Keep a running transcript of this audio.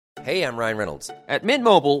Hey, I'm Ryan Reynolds. At Mint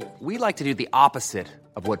Mobile, we like to do the opposite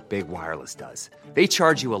of what Big Wireless does. They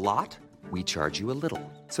charge you a lot, we charge you a little.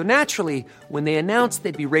 So naturally, when they announced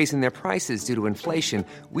they'd be raising their prices due to inflation,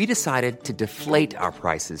 we decided to deflate our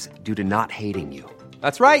prices due to not hating you.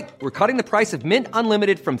 That's right. We're cutting the price of Mint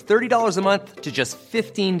Unlimited from $30 a month to just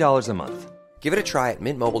 $15 a month. Give it a try at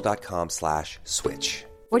mintmobile.com/switch.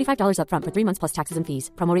 $45 up front for 3 months plus taxes and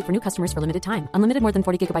fees. Promo rate for new customers for limited time. Unlimited more than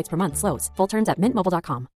 40 gigabytes per month. Slows full terms at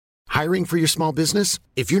mintmobile.com. Hiring for your small business?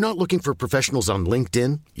 If you're not looking for professionals on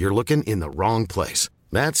LinkedIn, you're looking in the wrong place.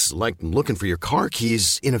 That's like looking for your car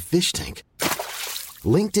keys in a fish tank.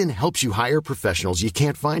 LinkedIn helps you hire professionals you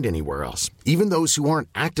can't find anywhere else, even those who aren't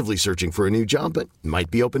actively searching for a new job but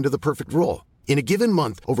might be open to the perfect role. In a given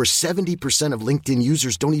month, over 70% of LinkedIn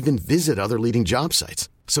users don't even visit other leading job sites.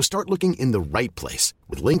 So start looking in the right place.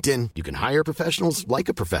 With LinkedIn, you can hire professionals like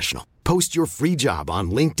a professional. Post your free job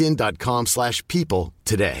on linkedin.com/people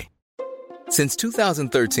today. Since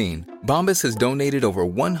 2013, Bombas has donated over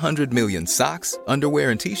 100 million socks,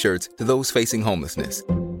 underwear, and T-shirts to those facing homelessness.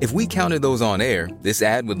 If we counted those on air, this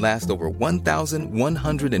ad would last over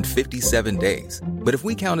 1,157 days. But if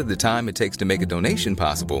we counted the time it takes to make a donation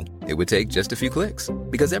possible, it would take just a few clicks.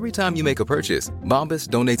 Because every time you make a purchase, Bombas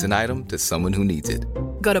donates an item to someone who needs it.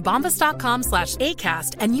 Go to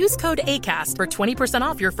bombas.com/ACAST and use code ACAST for 20%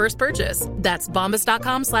 off your first purchase. That's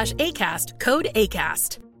bombas.com/ACAST, code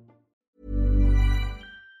ACAST.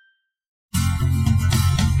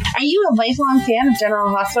 Are you a lifelong fan of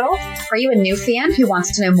General Hospital? Are you a new fan who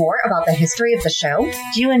wants to know more about the history of the show?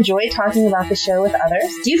 Do you enjoy talking about the show with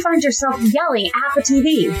others? Do you find yourself yelling at the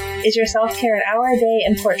TV? Is your self-care an hour a day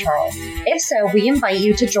in Port Charles? If so, we invite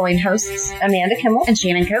you to join hosts Amanda Kimmel and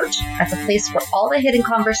Shannon Coach at the place where all the hidden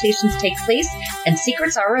conversations take place and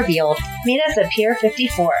secrets are revealed. Meet us at Pier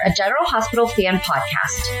 54, a General Hospital fan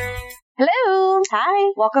podcast. Hello.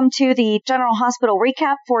 Hi. Welcome to the General Hospital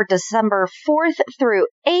recap for December 4th through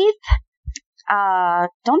 8th.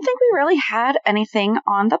 Don't think we really had anything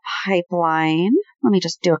on the pipeline. Let me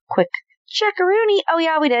just do a quick checkaroonie. Oh,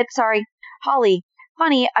 yeah, we did. Sorry. Holly,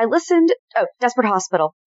 funny, Desperate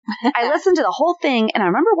Hospital. I listened to the whole thing, and I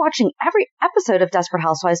remember watching every episode of Desperate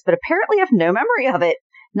Housewives, but apparently I have no memory of it.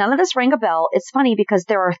 None of this rang a bell. It's funny because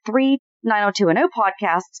there are 3 90210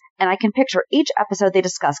 podcasts, and I can picture each episode they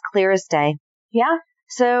discuss clear as day. Yeah.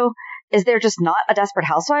 So is there just not a Desperate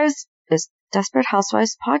Housewives? Is Desperate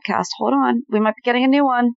Housewives podcast? Hold on. We might be getting a new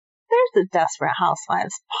one. There's a Desperate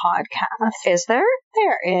Housewives podcast. Is there?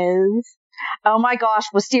 There is. Oh my gosh.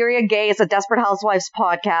 Wisteria Gay is a Desperate Housewives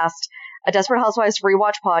podcast. A Desperate Housewives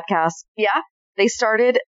rewatch podcast. Yeah. They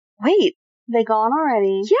started. Wait. They gone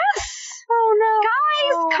already? Yes. Oh no.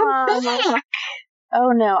 Guys, come back.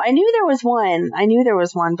 Oh no. I knew there was one,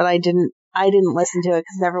 but I didn't listen to it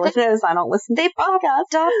because everyone knows I don't listen to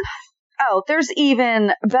podcasts. Oh, there's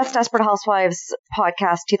even Best Desperate Housewives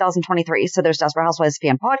podcast 2023. So there's Desperate Housewives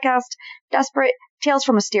fan podcast, Desperate, Tales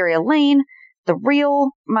from Wisteria Lane, The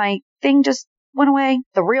Real, my thing just went away,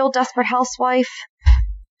 The Real Desperate Housewife,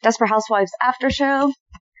 Desperate Housewives After Show,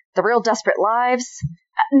 The Real Desperate Lives,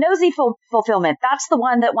 Nosy Fulfillment. That's the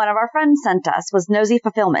one that one of our friends sent us, was Nosy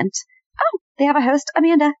Fulfillment. Oh, they have a host,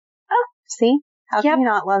 Amanda. Oh, see? How can you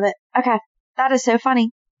not love it? Okay. That is so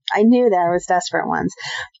funny. I knew there was desperate ones.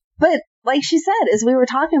 But like she said, as we were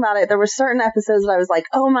talking about it, there were certain episodes that I was like,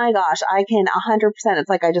 oh my gosh, I can 100%. It's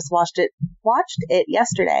like I just watched it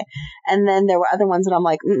yesterday. And then there were other ones that I'm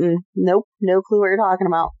like, nope, no clue what you're talking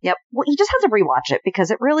about. Yep. Well, you just have to rewatch it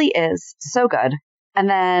because it really is so good. And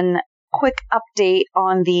then quick update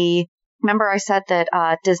on remember I said that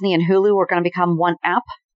Disney and Hulu were going to become one app?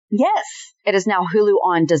 Yes. It is now Hulu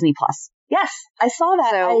on Disney Plus. Yes, I saw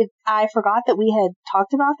that. So, I forgot that we had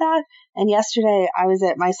talked about that. And yesterday I was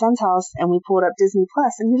at my son's house and we pulled up Disney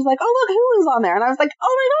Plus and he was like, oh, look, Hulu's on there. And I was like,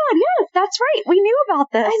 oh my God, yes, that's right. We knew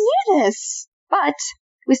about this. I knew this. But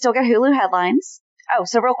we still get Hulu headlines. Oh,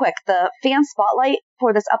 so real quick, the fan spotlight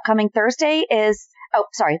for this upcoming Thursday the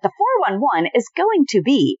 411 is going to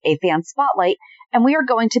be a fan spotlight. And we are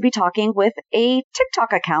going to be talking with a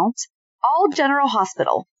TikTok account, All General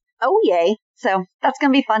Hospital. Oh, yay. So that's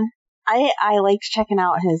going to be fun. I liked checking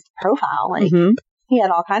out his profile. Like, he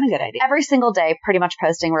had all kind of good ideas. Every single day, pretty much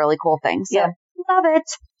posting really cool things. So, yeah. Love it.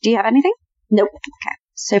 Do you have anything? Nope. Okay.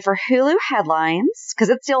 So for Hulu headlines, because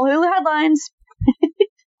it's still Hulu headlines,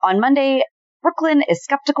 on Monday, Brooklyn is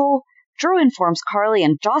skeptical. Drew informs Carly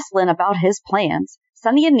and Jocelyn about his plans.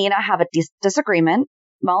 Sunny and Nina have a disagreement.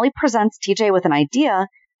 Molly presents TJ with an idea,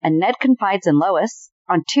 and Ned confides in Lois.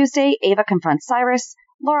 On Tuesday, Ava confronts Cyrus.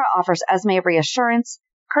 Laura offers Esme reassurance.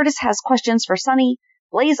 Curtis has questions for Sunny.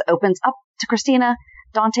 Blaze opens up to Christina.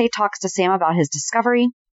 Dante talks to Sam about his discovery.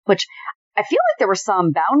 which I feel like there were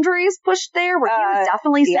some boundaries pushed there where he was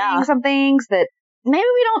definitely saying some things that maybe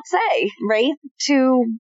we don't say, right? To,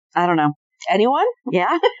 I don't know. Anyone?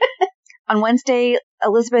 Yeah. On Wednesday,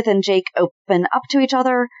 Elizabeth and Jake open up to each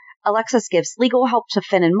other. Alexis gives legal help to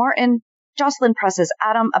Finn and Martin. Jocelyn presses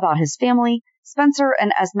Adam about his family. Spencer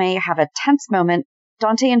and Esme have a tense moment.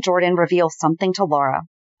 Dante and Jordan reveal something to Laura.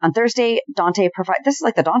 On Thursday, this is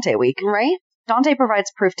like the Dante week, right? Dante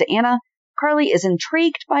provides proof to Anna. Carly is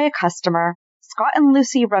intrigued by a customer. Scott and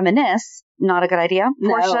Lucy reminisce. Not a good idea.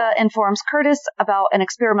 No. Portia informs Curtis about an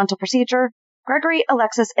experimental procedure. Gregory,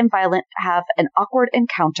 Alexis, and Violet have an awkward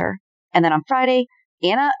encounter. And then on Friday,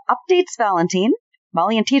 Anna updates Valentine.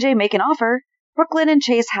 Molly and TJ make an offer. Brooklyn and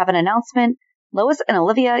Chase have an announcement. Lois and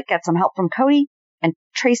Olivia get some help from Cody. And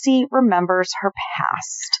Tracy remembers her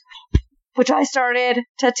past, which I started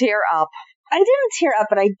to tear up. I didn't tear up,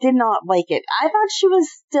 but I did not like it. I thought she was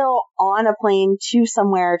still on a plane to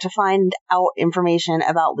somewhere to find out information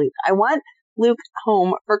about Luke. I want Luke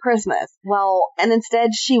home for Christmas. Well, and instead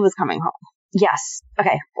she was coming home. Yes. Okay.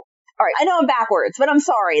 All right. I know I'm backwards, but I'm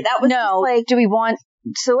sorry. That was do we want...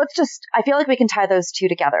 So let's just... I feel like we can tie those two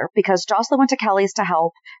together because Jocelyn went to Kelly's to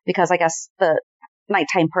help because I guess the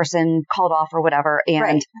nighttime person called off or whatever.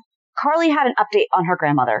 And Carly had an update on her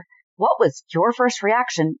grandmother. What was your first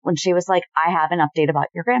reaction when she was like, I have an update about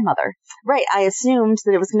your grandmother? Right. I assumed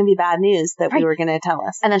that it was going to be bad news that we were going to tell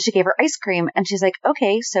us. And then she gave her ice cream and she's like,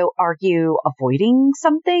 okay, so are you avoiding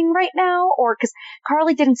something right now? Or because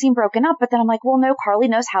Carly didn't seem broken up, but then I'm like, well, no, Carly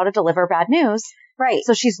knows how to deliver bad news. Right.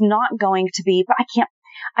 So she's not going to be, but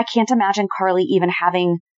I can't imagine Carly even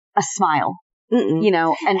having a smile. Mm-mm. You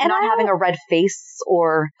know, and not having a red face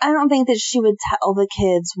or... I don't think that she would tell the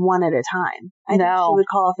kids one at a time. I think she would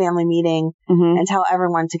call a family meeting and tell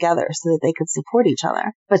everyone together so that they could support each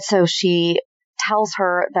other. But so she tells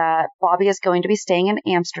her that Bobby is going to be staying in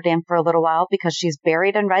Amsterdam for a little while because she's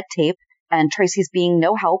buried in red tape and Tracy's being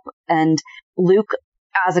no help. And Luke,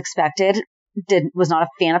 as expected, was not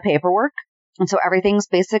a fan of paperwork. And so everything's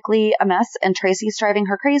basically a mess and Tracy's driving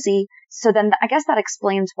her crazy. So then I guess that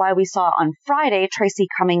explains why we saw on Friday Tracy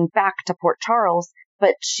coming back to Port Charles,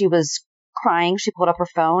 but she was crying. She pulled up her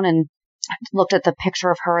phone and looked at the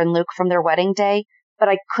picture of her and Luke from their wedding day. But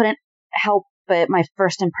I couldn't help but my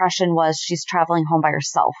first impression was she's traveling home by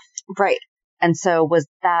herself. Right. And so was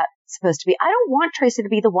that supposed to be, I don't want Tracy to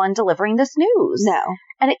be the one delivering this news. No.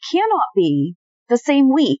 And it cannot be the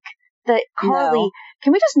same week that Carly,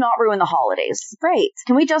 can we just not ruin the holidays? Right.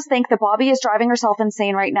 Can we just think that Bobby is driving herself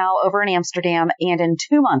insane right now over in Amsterdam and in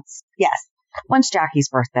 2 months? Yes. When's Jackie's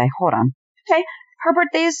birthday? Hold on. Okay. Her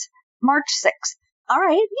birthday's March 6th. All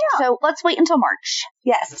right. Yeah. So let's wait until March.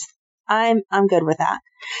 Yes. I'm good with that.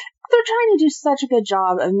 They're trying to do such a good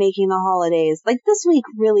job of making the holidays. Like this week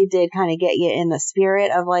really did kind of get you in the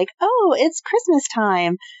spirit of like, oh, it's Christmas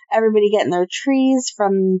time. Everybody getting their trees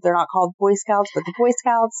from, they're not called Boy Scouts, but the Boy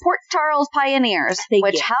Scouts. Port Charles Pioneers.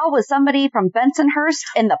 Thank you. How was somebody from Bensonhurst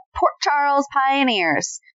in the Port Charles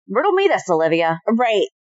Pioneers? Riddle me this, Olivia. Right.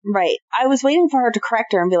 Right. I was waiting for her to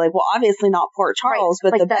correct her and be like, well, obviously not Port Charles,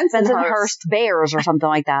 but like the Bensonhurst Bears or something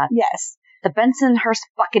like that. Yes. The Bensonhurst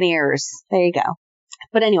Buccaneers. There you go.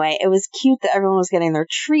 But anyway, it was cute that everyone was getting their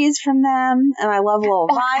trees from them. And I love little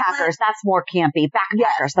backpackers. That's more campy. Backpackers.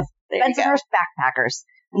 Yes, the Bensonhurst Backpackers.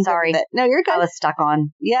 Sorry. No, you're good. I was stuck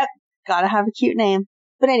on. Yep. Gotta have a cute name.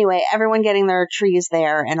 But anyway, everyone getting their trees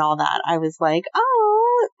there and all that. I was like,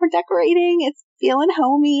 oh, we're decorating. It's feeling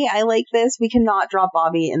homey. I like this. We cannot drop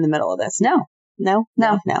Bobby in the middle of this. No.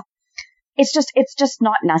 It's just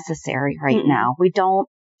not necessary right now. We don't.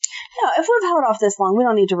 No, if we've held off this long, we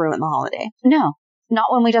don't need to ruin the holiday. No. Not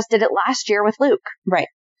when we just did it last year with Luke. Right.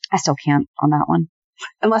 I still can't on that one.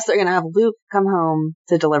 Unless they're going to have Luke come home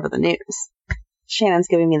to deliver the news. Shannon's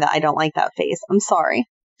giving me the I don't like that face. I'm sorry.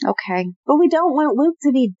 Okay. But we don't want Luke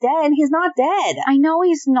to be dead. He's not dead. I know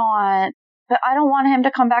he's not. But I don't want him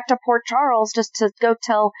to come back to Port Charles just to go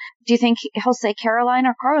tell. Do you think he'll say Caroline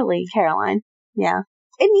or Carly? Caroline. Yeah.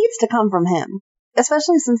 It needs to come from him.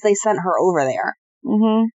 Especially since they sent her over there.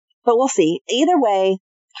 Mm-hmm. But we'll see. Either way,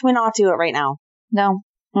 can we not do it right now? No.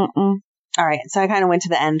 Mm-mm. All right. So I kind of went to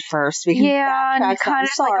the end first. We can and you kind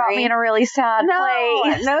of got me in a really sad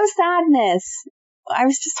place. No sadness. I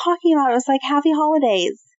was just talking about it. It was like happy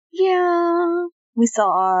holidays. Yeah. We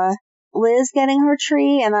saw Liz getting her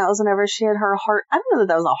tree, and that was whenever she had her heart. I don't know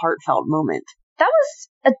that was a heartfelt moment. That was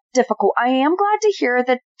a difficult. I am glad to hear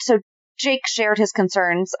that. So Jake shared his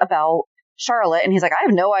concerns about Charlotte, and he's like, I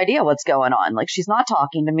have no idea what's going on. Like, she's not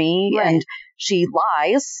talking to me, and she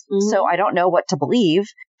lies, so I don't know what to believe.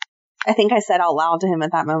 I think I said out loud to him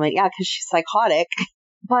at that moment, yeah, because she's psychotic.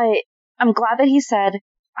 But I'm glad that he said,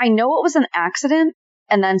 I know it was an accident,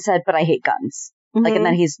 and then said, but I hate guns. Mm-hmm. Like, and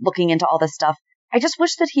then he's looking into all this stuff. I just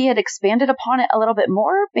wish that he had expanded upon it a little bit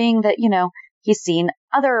more, being that, he's seen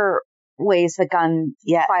other ways that gun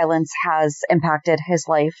violence has impacted his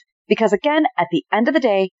life. Because again, at the end of the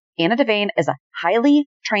day, Anna Devane is a highly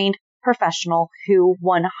trained professional who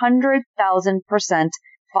 100,000%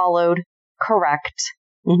 followed correct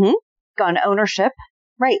gun ownership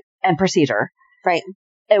and procedure. Right.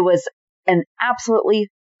 It was an absolutely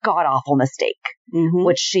god-awful mistake,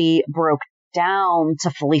 which she broke down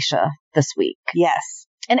to Felicia this week. Yes.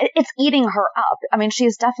 And it's eating her up. I mean, she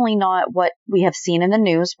is definitely not what we have seen in the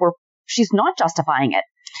news, where she's not justifying it.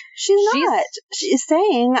 She's not. She's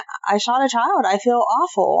saying, I shot a child. I feel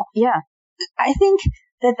awful. Yeah. I think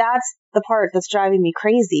that's the part that's driving me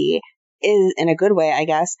crazy, is in a good way, I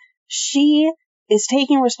guess. She is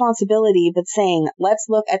taking responsibility, but saying, let's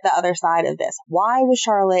look at the other side of this. Why was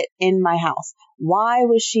Charlotte in my house? Why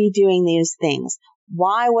was she doing these things?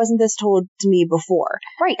 Why wasn't this told to me before?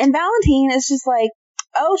 Right. And Valentine is just like,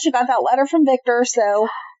 oh, she got that letter from Victor, so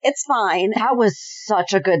it's fine. That was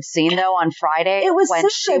such a good scene, though, on Friday. It was when so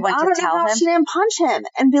she good. went I to don't tell know how him. she didn't punch him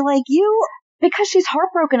and be like, Because she's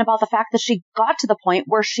heartbroken about the fact that she got to the point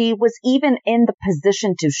where she was even in the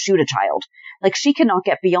position to shoot a child. Like, she cannot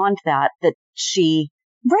get beyond that she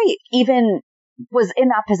even was in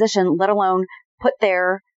that position, let alone put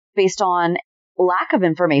there based on lack of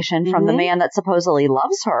information from the man that supposedly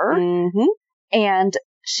loves her. And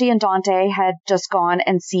she and Dante had just gone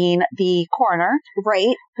and seen the coroner.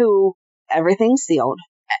 Right. Who everything's sealed.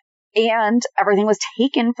 And everything was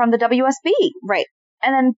taken from the WSB. Right.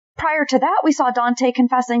 And then prior to that, we saw Dante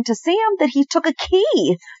confessing to Sam that he took a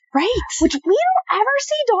key. Right. Which we don't ever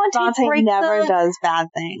see Dante break never does bad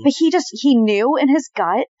things. But he knew in his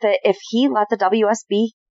gut that if he let the WSB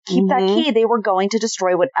keep that key, they were going to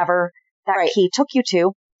destroy whatever that key took you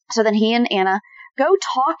to. So then he and Anna go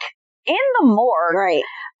talk in the morgue. Right.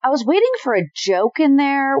 I was waiting for a joke in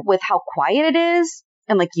there with how quiet it is.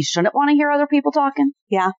 And like, you shouldn't want to hear other people talking.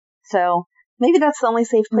 Yeah. So maybe that's the only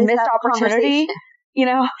safe place. Missed opportunity. Stay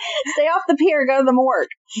off the pier, go to the morgue.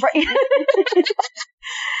 Right.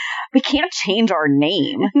 We can't change our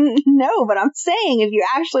name. No, but I'm saying if you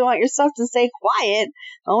actually want your stuff to stay quiet,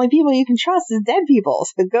 the only people you can trust is dead people.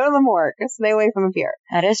 So go to the morgue. Stay away from the pier.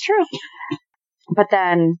 That is true. But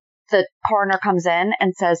then the coroner comes in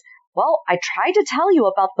and says, well, I tried to tell you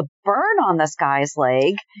about the burn on this guy's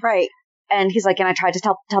leg. Right. And he's like, and I tried to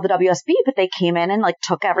tell the WSB, but they came in and like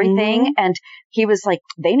took everything. And he was like,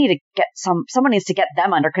 they need to get someone needs to get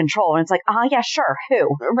them under control. And it's like, yeah, sure. Who?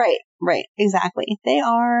 Right. Exactly. They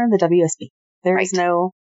are the WSB. There's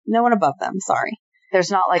no one above them. Sorry.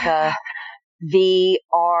 There's not like a VRA.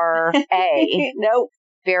 Nope.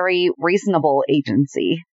 Very reasonable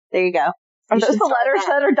agency. There you go. Are those the letters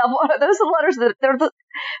that are double? Are those the letters that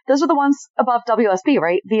those are the ones above WSB,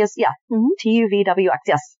 right? TUVWX.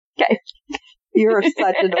 Yes. Okay. You're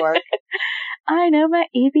such a dork. I know my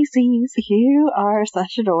ABCs. You are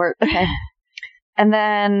such a dork. Okay. And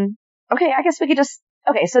then, I guess we could just,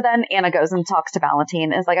 so then Anna goes and talks to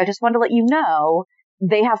Valentine and is like, I just wanted to let you know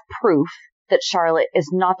they have proof that Charlotte is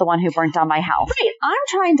not the one who burnt down my house. Right. I'm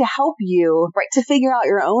trying to help you to figure out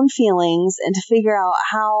your own feelings and to figure out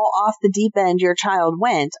how off the deep end your child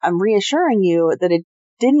went. I'm reassuring you that it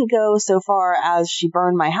didn't go so far as she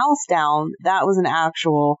burned my house down. That was an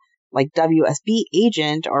actual WSB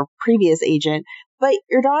agent or previous agent. But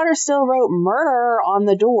your daughter still wrote murder on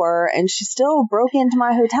the door and she still broke into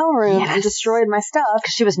my hotel room and destroyed my stuff.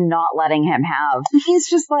 She was not letting him have. He's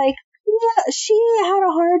just like, yeah, she had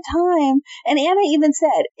a hard time. And Anna even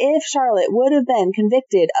said if Charlotte would have been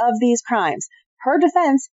convicted of these crimes, her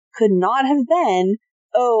defense could not have been,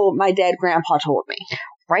 oh, my dead grandpa told me.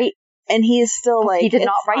 Right. And he is still like, he did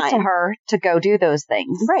not write to her to go do those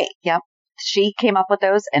things. Right. Yep. She came up with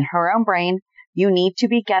those in her own brain. You need to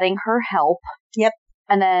be getting her help. Yep.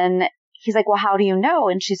 And then he's like, well, how do you know?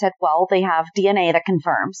 And she said, well, they have DNA that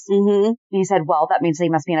confirms. And he said, well, that means they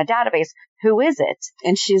must be in a database. Who is it?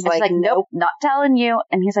 And she's like, nope, not telling you.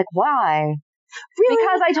 And he's like, why? Really?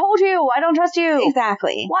 Because I told you. I don't trust you.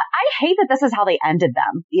 Exactly. Well, I hate that this is how they ended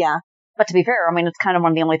them. Yeah. But to be fair, I mean, it's kind of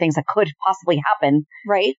one of the only things that could possibly happen.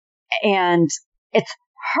 Right. And it's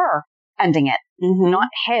her ending it, not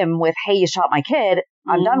him with, hey, you shot my kid.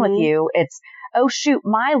 I'm done with you. It's, oh, shoot,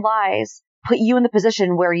 my lies put you in the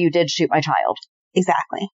position where you did shoot my child.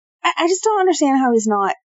 Exactly. I just don't understand how he's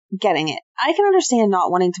not getting it. I can understand not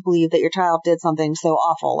wanting to believe that your child did something so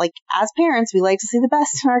awful. Like, as parents, we like to see the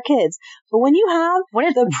best in our kids. But when you have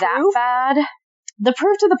the proof, bad, the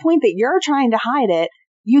proof to the point that you're trying to hide it,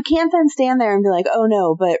 you can't then stand there and be like, oh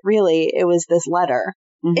no, but really, it was this letter.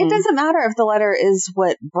 It doesn't matter if the letter is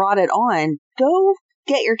what brought it on. Go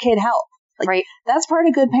get your kid help. Like, right. That's part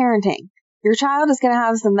of good parenting. Your child is going to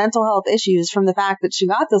have some mental health issues from the fact that she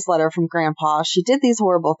got this letter from grandpa, she did these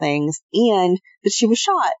horrible things, and that she was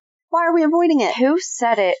shot. Why are we avoiding it? Who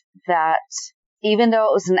said it that even though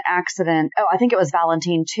it was an accident, I think it was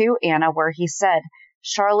Valentine too, Anna, where he said,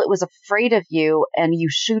 Charlotte was afraid of you and you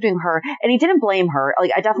shooting her. And he didn't blame her.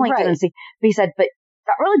 Like, I definitely didn't see, but he said, but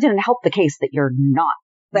that really didn't help the case that you're not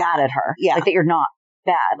mad at her. Yeah. Like, that you're not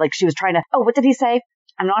bad. Like, she was trying to, what did he say?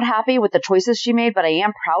 I'm not happy with the choices she made, but I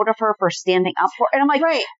am proud of her for standing up for it. And I'm like,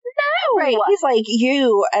 no. Right. He's like,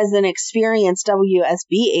 you as an experienced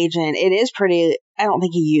WSB agent, it is pretty, I don't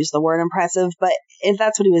think he used the word impressive, but if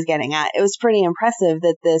that's what he was getting at, it was pretty impressive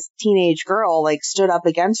that this teenage girl like stood up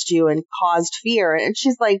against you and caused fear. And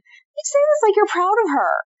she's like, you say this like you're proud of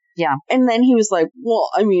her. Yeah. And then he was like, well,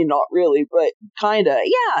 I mean, not really, but kinda.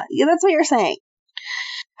 Yeah, that's what you're saying.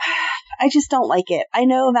 I just don't like it. I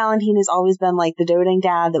know Valentine has always been like the doting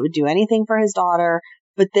dad that would do anything for his daughter,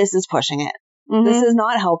 but this is pushing it. Mm-hmm. This is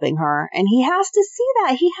not helping her. And he has to see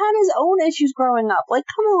that. He had his own issues growing up. Like,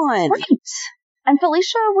 come on. Right. And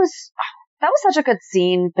Felicia that was such a good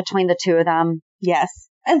scene between the two of them. Yes.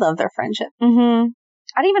 I love their friendship. Mm-hmm.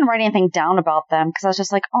 I didn't even write anything down about them because I was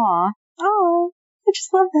just like, aw. Oh, I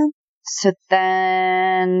just love them. So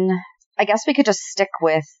then I guess we could just stick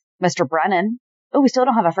with Mr. Brennan. Oh, we still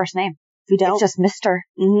don't have a first name. We don't. It's just Mr.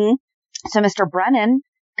 Mm-hmm. So Mr. Brennan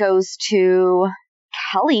goes to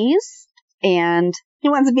Kelly's and he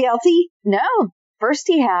wants a BLT? No. First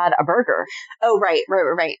he had a burger. Oh, right.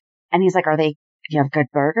 And he's like, do you have good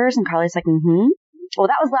burgers? And Carly's like, mm-hmm. Well,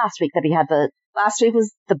 that was last week that he had last week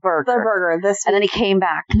was the burger. This week. And then he came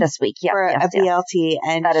back this week. Yeah. For a BLT.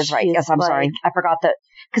 And that is right. Yes, I'm sorry. I forgot that.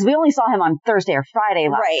 Because we only saw him on Thursday or Friday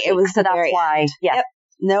last week. It was so that's why. Yeah. Yep.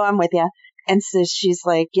 No, I'm with you. And so she's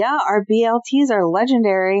like, yeah, our BLTs are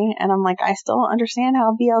legendary. And I'm like, I still don't understand how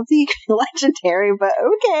a BLT can be legendary, but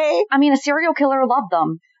okay. I mean, a serial killer loved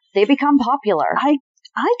them. They become popular. I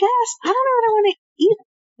guess. I don't know what I want to eat.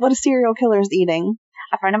 What a serial killer is eating.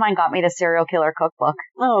 A friend of mine got me the serial killer cookbook.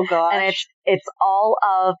 Oh, gosh. And it's all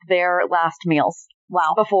of their last meals.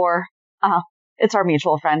 Wow. Before, it's our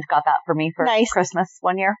mutual friend got that for me for Christmas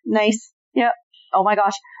one year. Nice. Yep. Oh my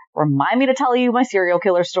gosh. Remind me to tell you my serial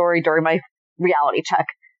killer story during my reality check.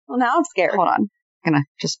 Well, now I'm scared. Hold on. I'm gonna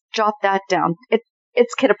just jot that down.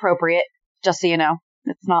 It's kid appropriate, just so you know.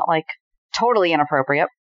 It's not like totally inappropriate.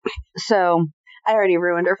 So I already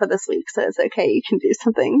ruined her for this week, so it's okay. You can do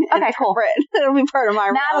something. Okay, cool. It'll be part of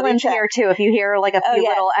my Madeline's here too. If you hear like a few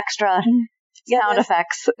little extra sound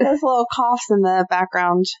effects. Those little coughs in the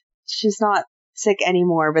background. She's not sick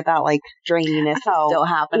anymore, but that like draininess is still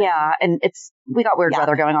happening. Yeah, and we got weird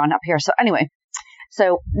weather going on up here. So anyway,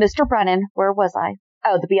 so Mr. Brennan, where was I?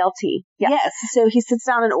 Oh, the BLT. Yes. So he sits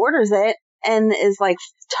down and orders it and is like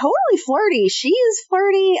totally flirty. She is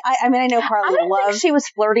flirty. I mean, I know Carly I don't think she was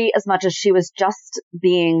flirty as much as she was just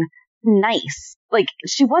being nice. Like,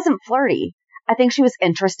 she wasn't flirty. I think she was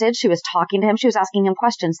interested. She was talking to him. She was asking him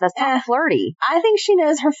questions. That's not flirty. I think she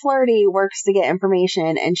knows her flirty works to get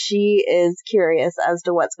information, and she is curious as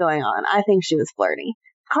to what's going on. I think she was flirty.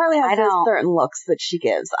 Carly has those certain looks that she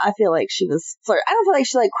gives. I feel like she was flirty. I don't feel like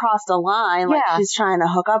she like crossed a line, like she's trying to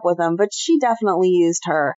hook up with him, but she definitely used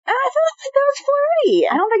her. And I feel like that was flirty.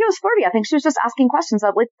 I don't think it was flirty. I think she was just asking questions.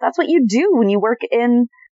 That's what you do when you work in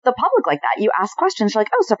the public like that. You ask questions. You're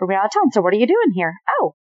like, oh, so we're out of town. So what are you doing here?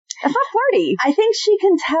 Oh, that's not flirty. I think she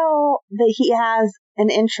can tell that he has an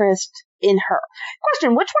interest in her.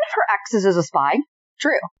 Question, which one of her exes is a spy?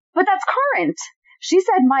 True. But that's current. She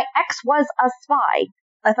said my ex was a spy.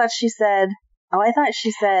 I thought she said,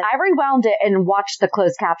 I rewound it and watched the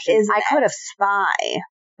closed captions. I could have spy,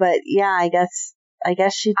 but yeah, I guess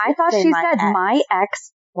she did. I thought she said my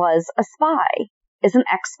ex was a spy. Is an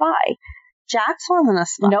ex spy. Jax wasn't a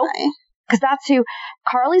spy. Nope. Because that's who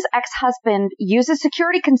Carly's ex-husband uses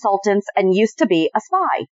security consultants and used to be a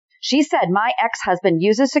spy. She said my ex-husband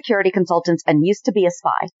uses security consultants and used to be a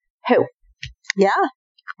spy. Who? Yeah.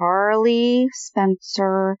 Carly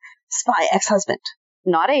Spencer. Spy, ex-husband.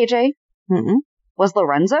 Not AJ. Mm-mm. Was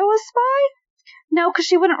Lorenzo a spy? No, because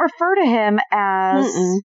she wouldn't refer to him as...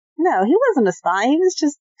 Mm-mm. No, he wasn't a spy. He was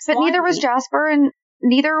just But slimy. neither was Jasper and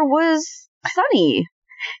neither was Sunny.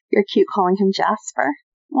 You're cute calling him Jasper.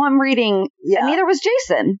 Well, I'm reading. Yeah. And neither was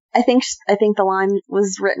Jason. I think the line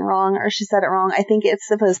was written wrong, or she said it wrong. I think it's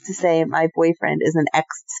supposed to say my boyfriend is an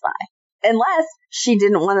ex-spy. Unless she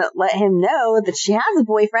didn't want to let him know that she has a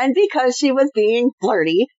boyfriend because she was being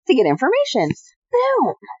flirty to get information.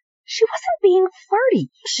 No, she wasn't being flirty.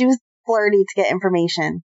 She was flirty to get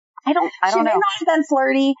information. I don't She may know. not have been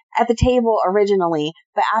flirty at the table originally,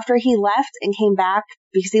 but after he left and came back,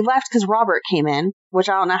 because he left because Robert came in, which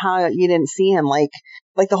I don't know how you didn't see him, like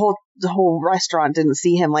the whole restaurant didn't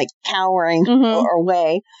see him like cowering or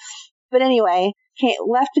away. But anyway,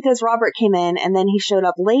 left because Robert came in, and then he showed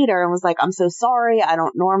up later and was like, I'm so sorry. I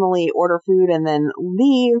don't normally order food and then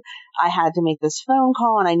leave. I had to make this phone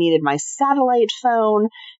call and I needed my satellite phone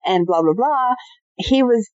and blah, blah, blah. He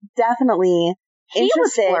was definitely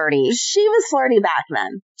interested. Was flirty. She was flirty back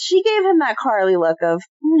then. She gave him that Carly look of,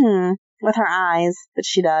 with her eyes that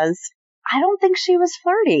she does. I don't think she was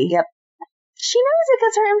flirty. Yep. She knows it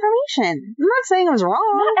gets her information. I'm not saying it was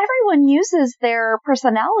wrong. Not everyone uses their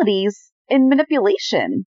personalities in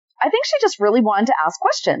manipulation. I think she just really wanted to ask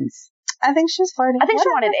questions. I think she was flirting. I think she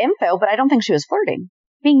wanted info, but I don't think she was flirting.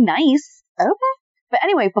 Being nice. Okay. But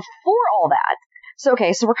anyway, before all that, so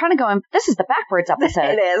we're kind of going, this is the backwards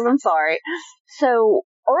episode. It is, I'm sorry. So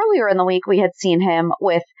earlier in the week, we had seen him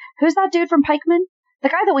with, who's that dude from Pikeman? The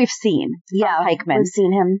guy that we've seen from Pikeman. We've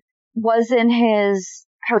seen him. Was in his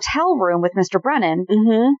hotel room with Mr. Brennan.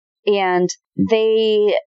 Mm-hmm. And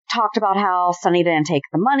they talked about how Sonny didn't take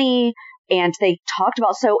the money. And they talked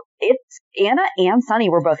about, so it's Anna and Sonny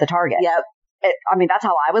were both the target. Yep. That's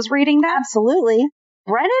how I was reading that. Absolutely.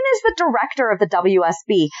 Brennan is the director of the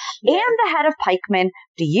WSB and the head of Pikeman.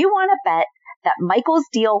 Do you want to bet that Michael's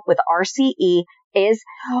deal with RCE is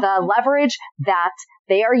the leverage that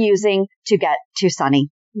they are using to get to Sonny?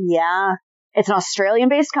 Yeah. It's an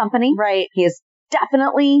Australian-based company. Right. He is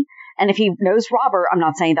definitely, and if he knows Robert, I'm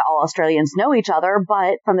not saying that all Australians know each other,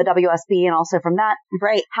 but from the WSB and also from that,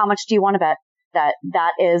 right? How much do you want to bet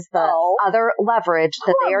that is the other leverage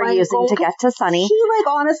that they are using to get to Sonny? He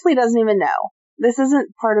honestly doesn't even know. This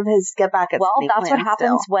isn't part of his get back at Sonny that's what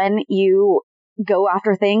happens when you go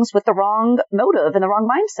after things with the wrong motive and the wrong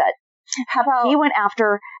mindset. How about he went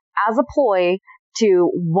after as a ploy to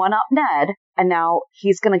one up Ned, and now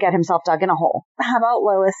he's going to get himself dug in a hole. How about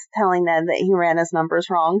Lois telling Ned that he ran his numbers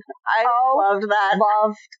wrong? I loved that.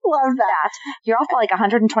 Loved that. You're off by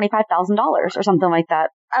 $125,000 or something like that.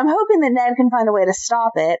 I'm hoping that Ned can find a way to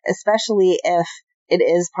stop it, especially if it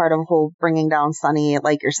is part of whole bringing down Sonny,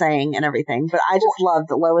 like you're saying, and everything. But I just love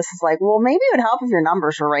that Lois is like, well, maybe it would help if your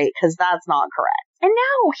numbers were right, because that's not correct. And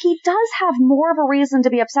now he does have more of a reason to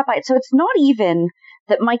be upset by it. So it's not even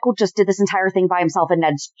that Michael just did this entire thing by himself and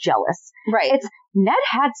Ned's jealous. Right. It's Ned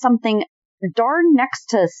had something darn next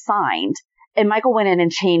to signed, and Michael went in and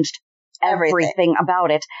changed everything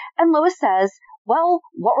about it. And Lois says, well,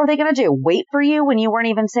 what were they going to do? Wait for you when you weren't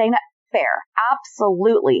even saying that? Fair.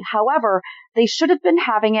 Absolutely. However, they should have been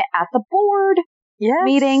having it at the board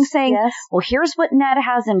meeting saying, well, here's what Ned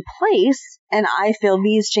has in place. And I feel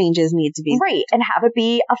these changes need to be. Right. And have it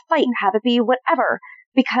be a fight, have it be whatever.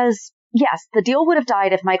 Because, yes, the deal would have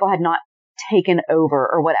died if Michael had not taken over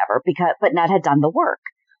or whatever, but Ned had done the work.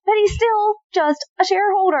 But he's still just a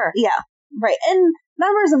shareholder. Yeah. Right. And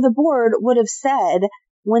members of the board would have said,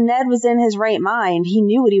 when Ned was in his right mind, he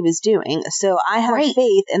knew what he was doing. So I have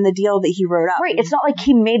faith in the deal that he wrote up. Right. It's not like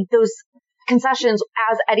he made those concessions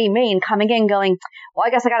as Eddie Main coming in going, well,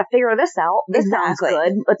 I guess I got to figure this out. This sounds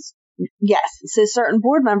good. Yes. So certain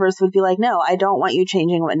board members would be like, no, I don't want you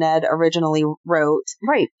changing what Ned originally wrote.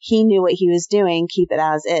 Right. He knew what he was doing. Keep it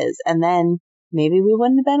as is. And then maybe we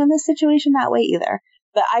wouldn't have been in this situation that way either.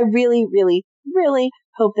 But I really, really, really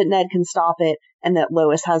hope that Ned can stop it and that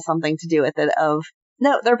Lois has something to do with it of,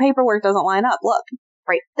 no, their paperwork doesn't line up. Look,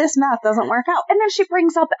 right, this math doesn't work out. And then she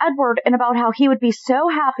brings up Edward and about how he would be so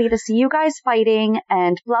happy to see you guys fighting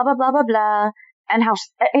and blah, blah, blah, blah, blah. And how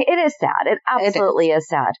it is sad. It absolutely is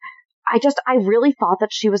sad. I really thought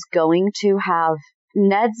that she was going to have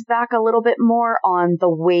Ned's back a little bit more on the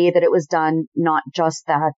way that it was done, not just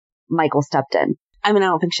that Michael stepped in. I mean, I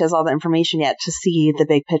don't think she has all the information yet to see the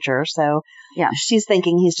big picture. So yeah, she's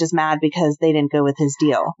thinking he's just mad because they didn't go with his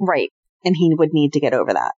deal. Right. And he would need to get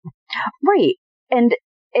over that. Right. And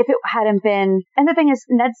if it hadn't been, and the thing is,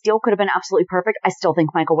 Ned's deal could have been absolutely perfect. I still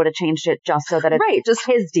think Michael would have changed it just so that it's just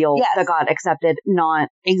his deal that got accepted, not.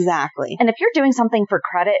 Exactly. And if you're doing something for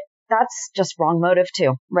credit, that's just wrong motive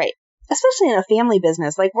too. Right. Especially in a family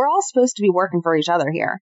business. Like, we're all supposed to be working for each other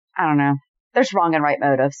here. I don't know. There's wrong and right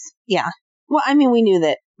motives. Yeah. Well, I mean, we knew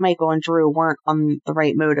that Michael and Drew weren't on the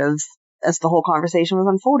right motives as the whole conversation was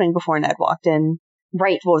unfolding before Ned walked in.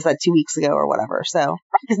 Right. What was that, 2 weeks ago or whatever? So.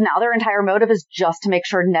 Because now their entire motive is just to make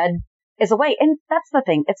sure Ned is away. And that's the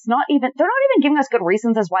thing. They're not even giving us good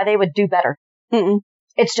reasons as why they would do better. Mm-mm.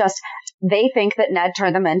 It's just, they think that Ned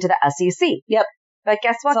turned them into the SEC. Yep. But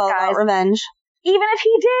guess what, it's all guys? About revenge. Even if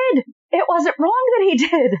he did, it wasn't wrong that he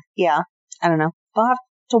did. Yeah. I don't know. They'll have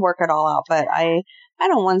to work it all out, but I I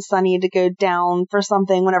don't want Sonny to go down for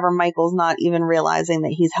something whenever Michael's not even realizing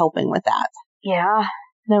that he's helping with that. Yeah.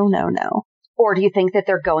 No. Or do you think that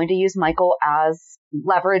they're going to use Michael as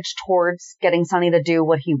leverage towards getting Sonny to do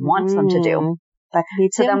what he wants them to do? That could be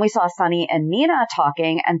too. So then we saw Sonny and Nina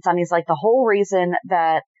talking, and Sonny's like, the whole reason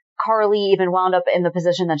that Carly even wound up in the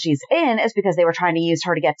position that she's in is because they were trying to use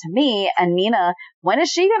her to get to me. And Nina, when is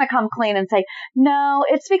she going to come clean and say, no,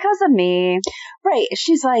 it's because of me? Right.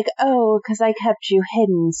 She's like, oh, because I kept you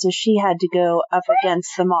hidden, so she had to go up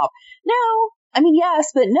against the mob. No. I mean, yes,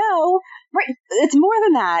 but no. Right. It's more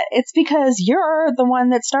than that. It's because you're the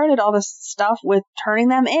one that started all this stuff with turning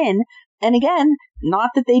them in. And again,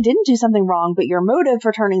 not that they didn't do something wrong, but your motive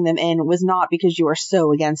for turning them in was not because you were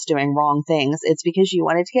so against doing wrong things. It's because you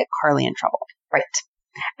wanted to get Carly in trouble. Right.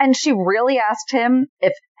 And she really asked him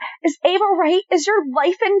is Ava right? Is your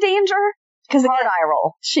life in danger? Because hard eye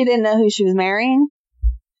roll. She didn't know who she was marrying.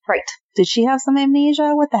 Right. Did she have some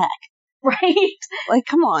amnesia? What the heck? Right. Like,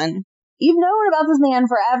 come on. You've known about this man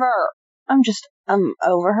forever. I'm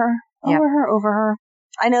over her. Over her.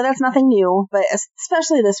 I know that's nothing new, but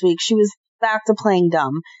especially this week, she was back to playing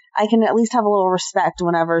dumb. I can at least have a little respect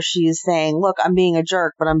whenever she's saying, look, I'm being a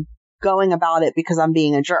jerk, but I'm going about it because I'm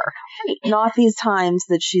being a jerk. Right. Not these times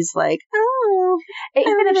that she's like, oh.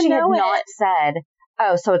 Even if she had not said,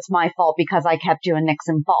 oh, so it's my fault because I kept you in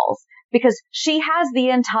Nixon Falls. Because she has the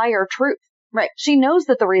entire truth. Right. She knows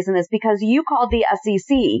that the reason is because you called the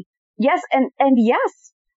SEC. Yes, and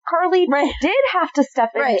yes, Carly did have to step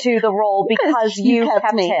into the role because you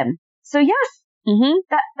kept him. So yes,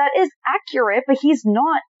 that is accurate, but he's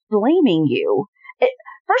not blaming you.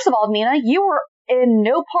 First of all, Nina, you were in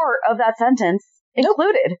no part of that sentence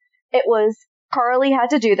included. It was Carly had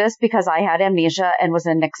to do this because I had amnesia and was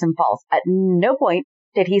in Nixon Falls. At no point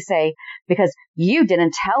did he say, because you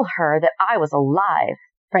didn't tell her that I was alive.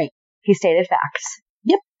 Right. He stated facts.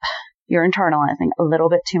 Yep. You're internalizing a little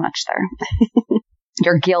bit too much there.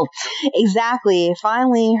 Your guilt. Exactly.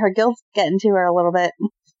 Finally, her guilt's getting to her a little bit.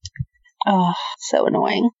 Oh, so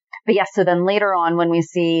annoying. But yes, so then later on when we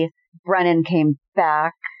see Brennan came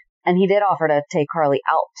back, and he did offer to take Carly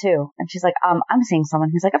out too. And she's like, I'm seeing someone.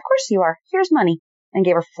 He's like, of course you are. Here's money. And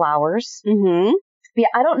gave her flowers. Mm-hmm. But yeah,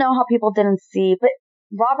 I don't know how people didn't see, but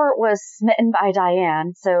Robert was smitten by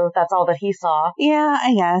Diane, so that's all that he saw. Yeah,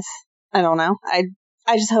 I guess. I don't know.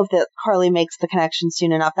 I just hope that Carly makes the connection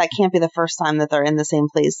soon enough. That can't be the first time that they're in the same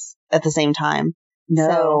place at the same time.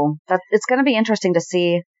 No. So, it's going to be interesting to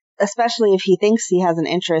see. Especially if he thinks he has an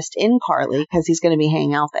interest in Carly, because he's going to be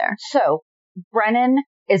hanging out there. So, Brennan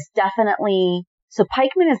is definitely... So,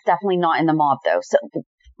 Pikeman is definitely not in the mob, though. So,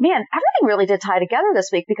 man, everything really did tie together this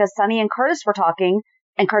week, because Sonny and Curtis were talking,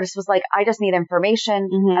 and Curtis was like, I just need information.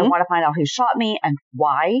 I want to find out who shot me and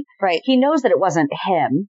why. Right. He knows that it wasn't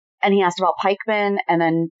him. And he asked about Pikeman, and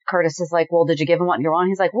then Curtis is like, well, did you give him what you're on?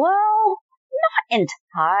 He's like, well, not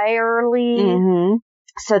entirely. Mm-hmm.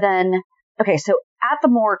 So then, okay, so at the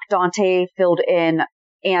morgue, Dante filled in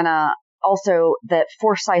Anna also that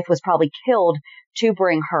Forsyth was probably killed to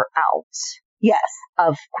bring her out. Yes.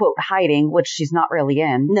 Of, quote, hiding, which she's not really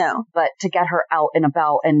in. No. But to get her out and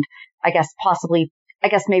about, and I guess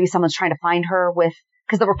maybe someone's trying to find her with...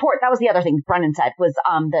 Because the report, that was the other thing Brennan said, was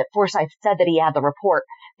that Forsyth said that he had the report.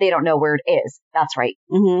 They don't know where it is. That's right.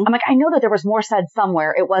 Mm-hmm. I'm like, I know that there was more said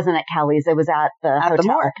somewhere. It wasn't at Kelly's. It was at the hotel. The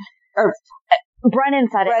morgue. Or, Brennan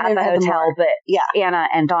said it at the hotel, but yeah. Anna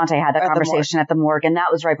and Dante had the conversation at the morgue, and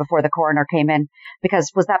that was right before the coroner came in.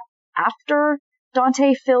 Because was that after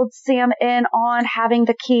Dante filled Sam in on having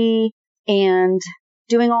the key and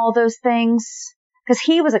doing all those things? Because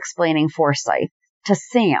he was explaining Forsyth to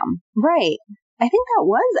Sam. Right. I think that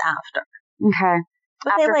was after. Okay.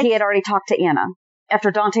 But after he had already talked to Anna. After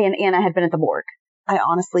Dante and Anna had been at the morgue. I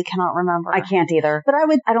honestly cannot remember. I can't either. But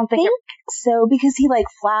I don't think so, because he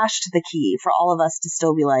flashed the key for all of us to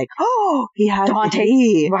still be like, oh, he had Dante. The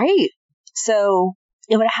key. Right. So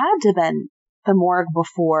it would have had to have been the morgue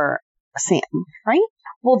before Sam, right?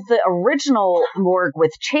 Well, the original morgue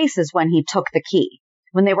with Chase is when he took the key.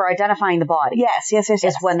 When they were identifying the body. Yes.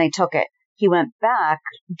 Is when they took it. He went back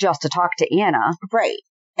just to talk to Anna. Right.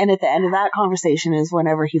 And at the end of that conversation is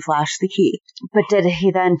whenever he flashed the key. But did he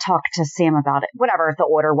then talk to Sam about it? Whatever the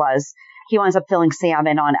order was. He winds up filling Sam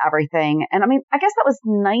in on everything. And I mean, I guess that was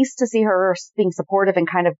nice to see her being supportive and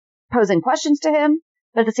kind of posing questions to him.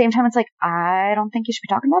 But at the same time, it's like, I don't think you should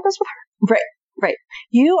be talking about this with her. Right.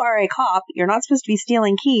 You are a cop. You're not supposed to be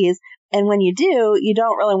stealing keys. And when you do, you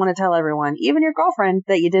don't really want to tell everyone, even your girlfriend,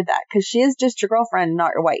 that you did that. Because she is just your girlfriend,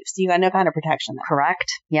 not your wife. So you got no kind of protection there.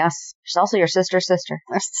 Correct. Yes. She's also your sister's sister.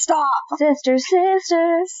 Stop. Sister.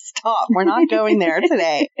 Stop. We're not going there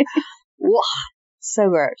today. So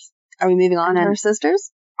gross. Are we moving on to her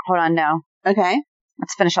sisters? Hold on, no. Okay.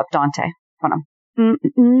 Let's finish up Dante. Hold on.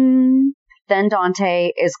 Then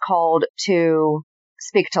Dante is called to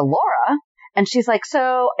speak to Laura. And she's like,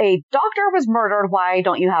 so a doctor was murdered. Why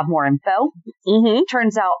don't you have more info? Mm-hmm.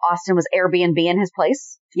 Turns out Austin was Airbnb in his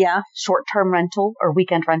place. Yeah. Short-term rental or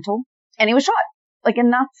weekend rental. And he was shot. Like,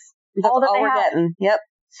 and that's all that all they we're had. getting. Yep.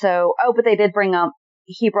 So, but they did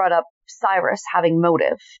he brought up Cyrus having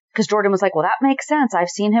motive. Because Jordan was like, well, that makes sense. I've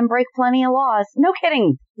seen him break plenty of laws. No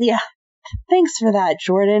kidding. Yeah. Thanks for that,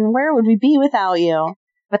 Jordan. Where would we be without you?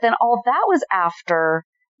 But then all that was after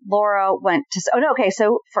Laura went to,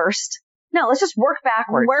 so first, no, let's just work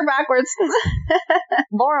backwards. We're backwards.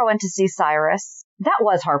 Laura went to see Cyrus. That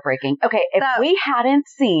was heartbreaking. Okay,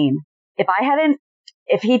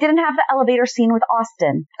 if he didn't have the elevator scene with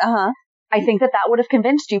Austin, I think that would have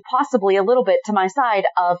convinced you possibly a little bit to my side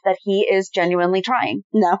of that he is genuinely trying.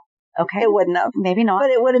 No. Okay. It wouldn't have. Maybe not.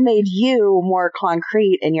 But it would have made you more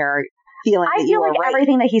concrete in your feeling that you were right. I feel like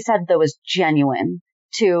everything that he said, though, was genuine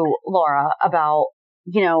to Laura about,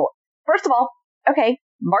 first of all, okay,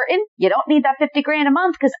 Martin, you don't need that $50,000 a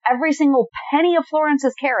month because every single penny of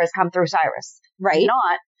Florence's care has come through Cyrus. Right.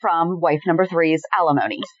 Not from wife number 3's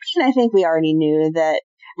alimony. And I think we already knew that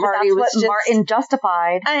Marty was just... Martin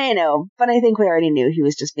justified. I know, but I think we already knew he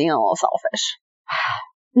was just being a little selfish.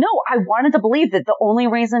 No, I wanted to believe that the only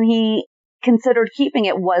reason he considered keeping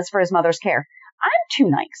it was for his mother's care. I'm too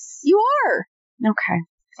nice. You are. Okay.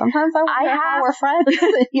 Sometimes I wonder how we're friends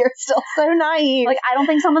and you're still so naive. Like, I don't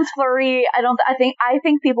think someone's flirty. I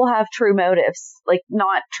think people have true motives. Like,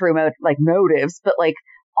 not true motives, but like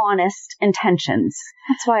honest intentions.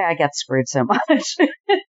 That's why I get screwed so much. I feel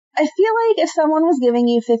like if someone was giving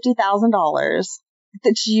you $50,000,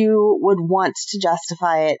 that you would want to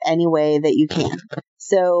justify it any way that you can.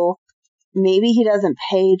 So maybe he doesn't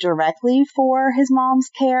pay directly for his mom's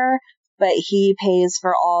care, but he pays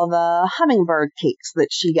for all the hummingbird cakes that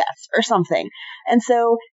she gets or something. And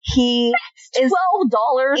so he is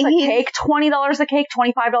 $12 a cake, $20 a cake,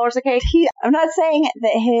 $25 a cake. I'm not saying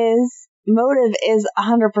that his motive is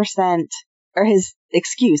 100% or his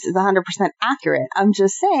excuse is 100% accurate. I'm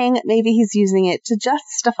just saying maybe he's using it to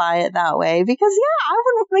justify it that way because, I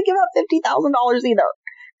wouldn't want to give up $50,000 either.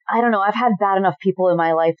 I don't know. I've had bad enough people in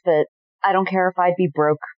my life that I don't care if I'd be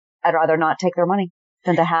broke. I'd rather not take their money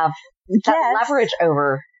than to have that leverage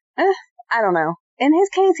over. I don't know. In his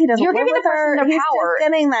case, he doesn't You're live giving with the person her. their He's power.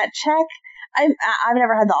 just getting that check. I've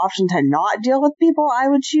never had the option to not deal with people I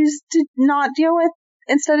would choose to not deal with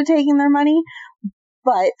instead of taking their money.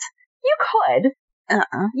 But you could.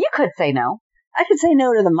 You could say no. I could say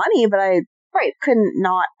no to the money, but I couldn't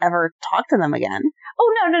not ever talk to them again.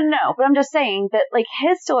 Oh, no. But I'm just saying that, like,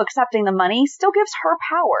 his still accepting the money still gives her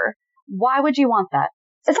power. Why would you want that?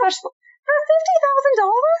 Especially for $50,000?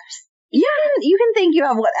 Yeah. You can think you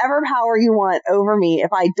have whatever power you want over me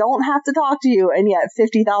if I don't have to talk to you, and yet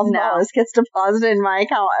 $50,000 gets deposited in my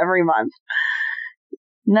account every month.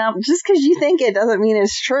 No, just because you think it doesn't mean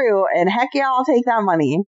it's true, and heck yeah, I'll take that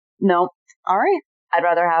money. Nope. All right. I'd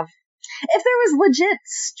rather have... If there was legit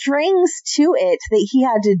strings to it that he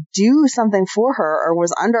had to do something for her or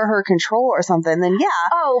was under her control or something, then yeah.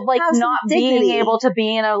 Oh, like not being able to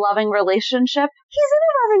be in a loving relationship? He's in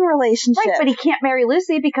a loving relationship. Right, but he can't marry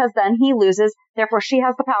Lucy because then he loses, therefore she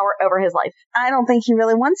has the power over his life. I don't think he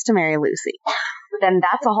really wants to marry Lucy. Then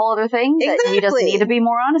that's a whole other thing that you just need to be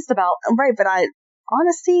more honest about. Right, but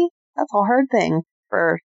honesty, that's a hard thing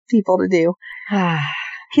for people to do.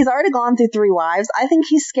 He's already gone through 3 wives. I think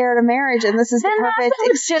he's scared of marriage, and this is the perfect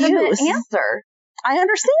excuse. Answer. I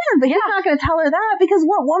understand, but he's not going to tell her that because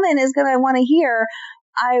what woman is going to want to hear,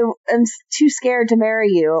 I am too scared to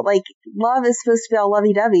marry you? Like, love is supposed to be all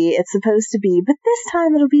lovey-dovey. It's supposed to be, but this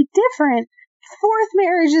time it'll be different. 4th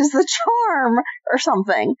marriage is the charm or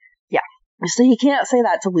something. Yeah. So you can't say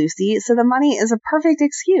that to Lucy. So the money is a perfect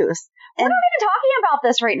excuse. And we're not even talking about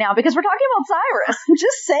this right now because we're talking about Cyrus. I'm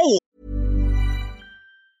just saying.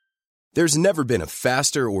 There's never been a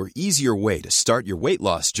faster or easier way to start your weight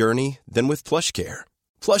loss journey than with PlushCare.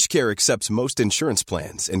 PlushCare accepts most insurance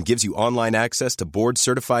plans and gives you online access to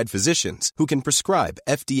board-certified physicians who can prescribe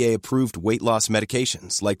FDA-approved weight loss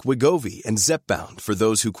medications like Wegovy and Zepbound for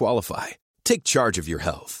those who qualify. Take charge of your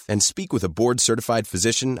health and speak with a board-certified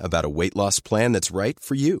physician about a weight loss plan that's right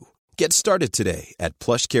for you. Get started today at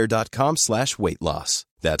plushcare.com/weight-loss.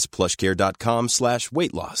 That's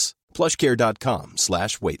plushcare.com/weight-loss.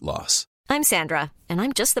 plushcare.com/weight-loss. I'm Sandra, and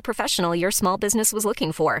I'm just the professional your small business was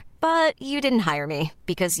looking for. But you didn't hire me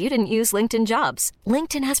because you didn't use LinkedIn Jobs.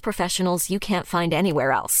 LinkedIn has professionals you can't find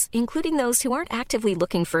anywhere else, including those who aren't actively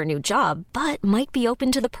looking for a new job, but might be open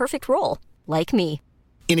to the perfect role. like me.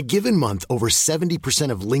 In a given month, over 70%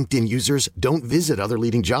 of LinkedIn users don't visit other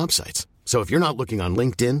leading job sites. So if you're not looking on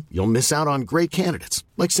LinkedIn, you'll miss out on great candidates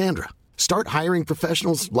like Sandra. Start hiring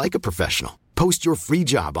professionals like a professional. Post your free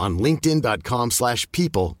job on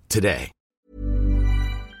linkedin.com/people today.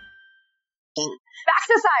 Back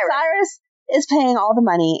to Cyrus. Cyrus is paying all the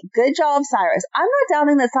money. Good job, Cyrus. I'm not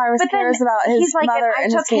doubting that Cyrus cares about his mother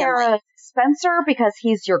and his family. I took care of Spencer because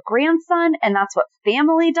he's your grandson, and that's what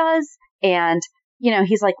family does. And, you know,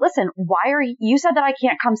 he's like, listen, you said that I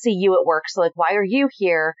can't come see you at work, so, like, why are you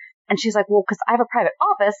here? And she's like, well, because I have a private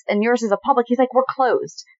office, and yours is a public. He's like, we're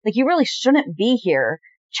closed. Like, you really shouldn't be here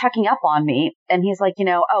checking up on me. And he's like, you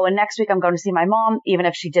know, oh, and next week I'm going to see my mom. Even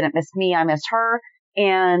if she didn't miss me, I missed her.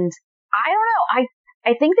 And I don't know.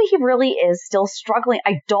 I think that he really is still struggling.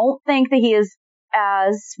 I don't think that he is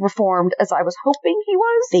as reformed as I was hoping he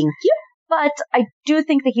was. Thank you. But I do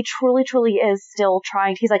think that he truly, truly is still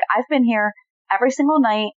trying. He's like, I've been here every single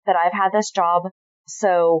night that I've had this job.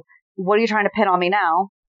 So what are you trying to pin on me now?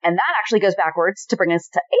 And that actually goes backwards to bring us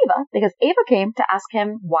to Ava, because Ava came to ask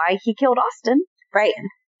him why he killed Austin. Right.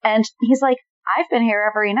 And he's like, I've been here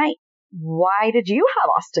every night. Why did you have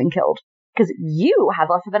Austin killed? Because you have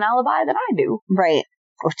less of an alibi than I do. Right.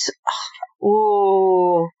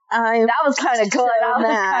 Ooh. That was kind of good. So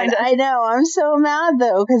mad. I know. I'm so mad,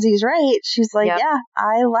 though, because he's right. She's like, yeah,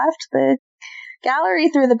 I left the gallery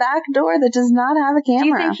through the back door that does not have a camera. Do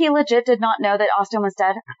you think he legit did not know that Austin was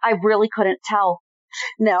dead? I really couldn't tell.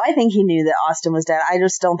 No, I think he knew that Austin was dead. I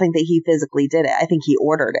just don't think that he physically did it. I think he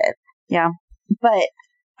ordered it. Yeah. But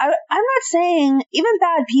I'm not saying even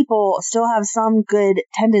bad people still have some good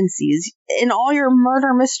tendencies. In all your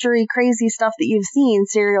murder mystery crazy stuff that you've seen,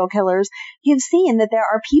 serial killers, you've seen that there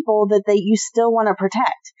are people that you still want to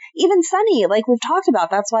protect. Even Sonny, like we've talked about,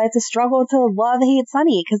 that's why it's a struggle to hate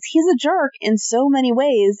Sonny, because he's a jerk in so many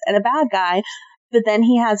ways and a bad guy. But then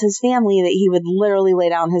he has his family that he would literally lay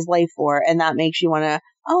down his life for, and that makes you want to,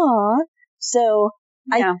 So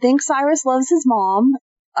I think Cyrus loves his mom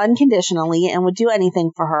unconditionally and would do anything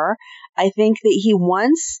for her. I think that he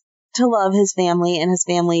wants to love his family and his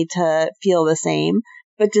family to feel the same.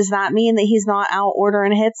 But does that mean that he's not out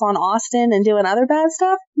ordering hits on Austin and doing other bad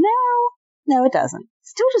stuff? No, it doesn't.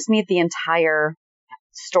 Still just need the entire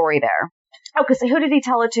story there. Oh, because who did he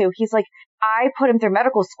tell it to? He's like, I put him through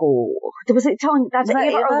medical school. Was he telling that to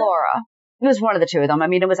Ava or Laura? It was one of the two of them. I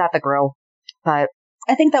mean, it was at the grill, but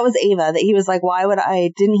I think that was Ava, that he was like,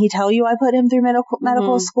 didn't he tell you I put him through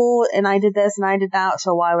medical school and I did this and I did that,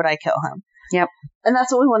 so why would I kill him? Yep. And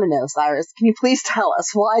that's what we want to know, Cyrus. Can you please tell us,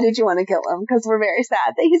 why did you want to kill him? Because we're very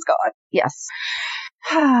sad that he's gone. Yes.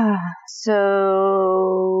 So,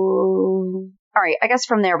 all right, I guess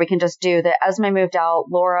from there we can just do that. Esme moved out.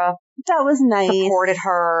 Laura, that was nice, supported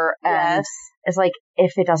her, and it's like,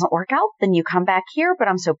 if it doesn't work out, then you come back here, but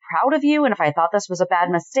I'm so proud of you, and if I thought this was a bad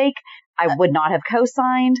mistake, I would not have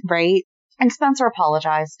co-signed. Right. And Spencer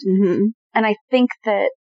apologized. Mm-hmm. And I think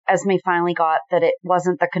that Esme finally got that it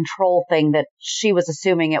wasn't the control thing that she was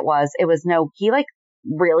assuming it was. It was, no, he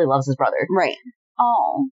really loves his brother. Right.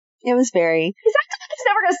 Oh. It was very... He's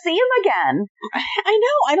never going to see him again. I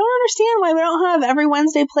know. I don't understand why we don't have every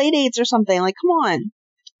Wednesday play dates or something. Like, come on.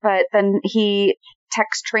 But then he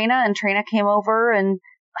texted Trina, and Trina came over and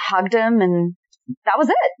hugged him, and that was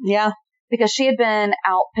it. Yeah. Because she had been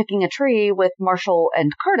out picking a tree with Marshall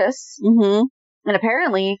and Curtis. Mm-hmm. And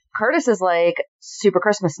apparently Curtis is like super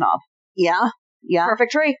Christmas snob. Yeah. Yeah.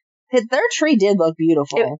 Perfect tree. Their tree did look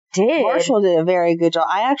beautiful. It did. Marshall did a very good job.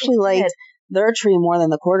 I actually liked their tree more than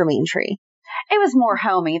the Quartermaine tree. It was more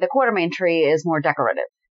homey. The Quartermaine tree is more decorative.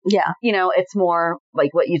 Yeah. You know, it's more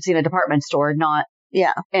like what you'd see in a department store, not in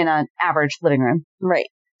an average living room. Right.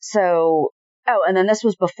 So, and then this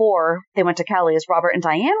was before they went to Kelly's. Robert and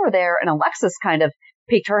Diane were there, and Alexis kind of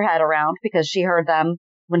peeked her head around because she heard them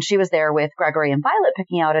when she was there with Gregory and Violet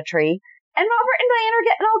picking out a tree. And Robert and Diane are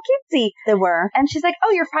getting all cutesy. They were. And she's like,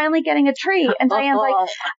 oh, you're finally getting a tree. And Diane's like,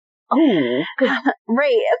 oh.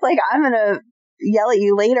 Right. It's like, I'm going to yell at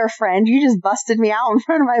you later, friend. You just busted me out in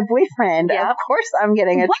front of my boyfriend. Yeah. Of course I'm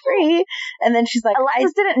getting a tree. And then she's like,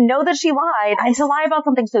 Alexis didn't know that she lied. To lie about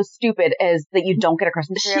something so stupid as that you don't get a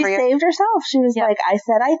Christmas tree every year. She saved herself. She was like, I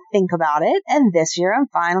said I'd think about it, and this year I'm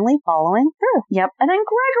finally following through. Yep. And then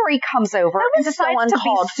Gregory comes over and decides to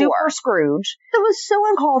be super Scrooge. That was so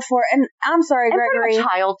uncalled for. And I'm sorry, Gregory. And for a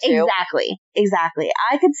child, too. Exactly.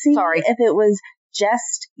 I could see if it was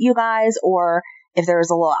just you guys, or if there was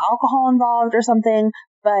a little alcohol involved or something,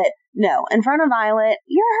 but no, in front of Violet,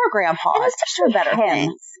 you're her grandpa. And especially better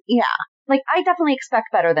things. Yeah. Like, I definitely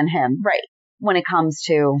expect better than him. Right. When it comes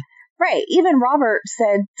to... Right. Even Robert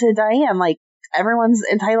said to Diane, like, everyone's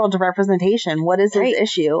entitled to representation. What is his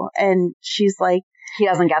issue? And she's like, he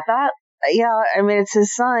doesn't get that? Yeah, I mean, it's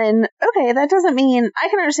his son. Okay, that doesn't mean, I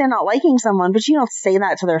can understand not liking someone, but you don't say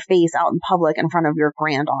that to their face out in public in front of your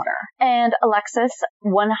granddaughter. And Alexis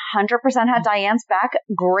 100% had Diane's back.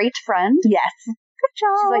 Great friend. Yes. Good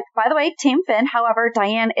job. She's like, by the way, Team Finn. However,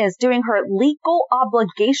 Diane is doing her legal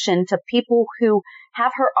obligation to people who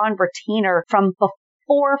have her on retainer from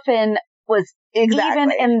before Finn was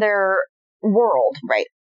even in their world. Right.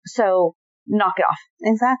 So knock it off.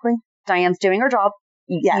 Exactly. Diane's doing her job.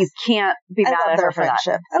 Yes. You can't be mad at her for that.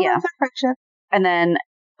 I love their friendship. And then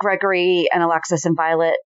Gregory and Alexis and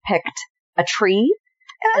Violet picked a tree.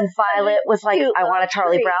 And Violet was like, I want a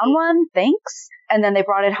Charlie Brown one. Thanks. And then they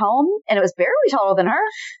brought it home and it was barely taller than her.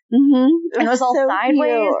 Mm-hmm. And it was all so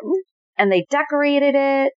sideways. Cute. And they decorated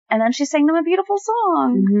it. And then she sang them a beautiful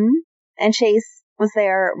song. Mm-hmm. And Chase was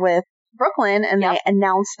there with Brooklyn and they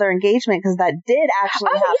announced their engagement because that did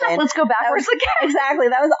actually happen. Yeah, let's go backwards again. Exactly.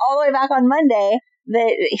 That was all the way back on Monday.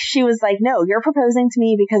 That she was like, no, you're proposing to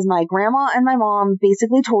me because my grandma and my mom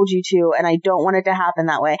basically told you to, and I don't want it to happen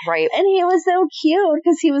that way. Right. And he was so cute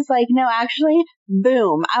because he was like, no, actually,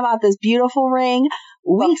 boom, I bought this beautiful ring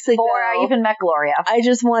weeks ago. Before I even met Gloria. I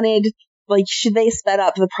just wanted, like, they sped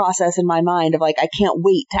up the process in my mind of like, I can't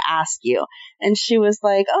wait to ask you. And she was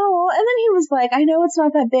like, oh, and then he was like, I know it's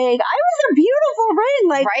not that big. I was a beautiful ring.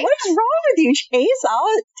 Like, what's wrong with you, Chase?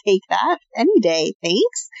 I'll take that any day.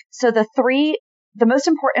 Thanks. So the most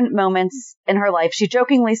important moments in her life, she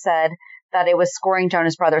jokingly said that it was scoring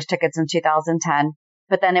Jonas Brothers tickets in 2010.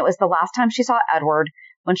 But then it was the last time she saw Edward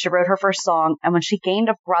when she wrote her first song and when she gained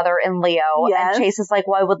a brother in Leo. Yes. And Chase is like,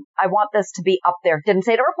 well, I want this to be up there. Didn't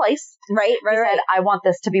say to replace. Right. He said, I want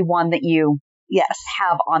this to be one that you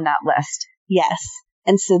have on that list. Yes.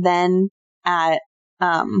 And so then at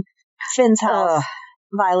Finn's house,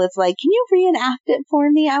 Violet's like, can you reenact it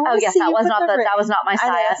for me? I want to see that was not my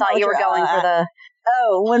side. I thought you were going for the...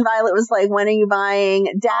 Oh, when Violet was like, when are you buying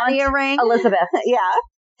Daddy a ring? Elizabeth. Yeah.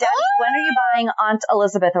 Daddy, when are you buying Aunt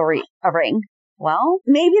Elizabeth a ring? Well,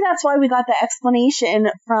 maybe that's why we got the explanation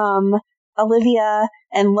from Olivia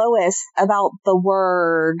and Lois about the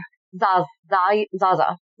word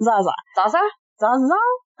Zaza. Zaza,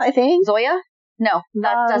 I think. Zoya? No,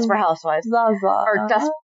 that's Desperate Housewives. Zaza. Or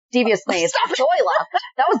Devious Maids. Zoila.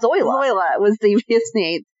 That was Zoila. Zoila was Devious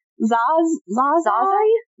Maids.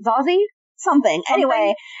 Zazie? Something.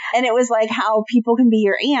 Anyway, and it was like how people can be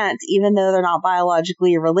your aunt even though they're not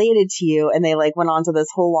biologically related to you. And they like went on to this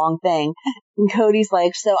whole long thing. And Cody's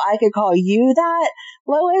like, so I could call you that,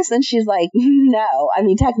 Lois? And she's like, no. I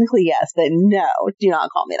mean, technically yes, but no, do not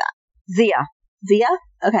call me that. Zia?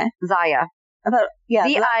 Okay. Zaya. Yeah.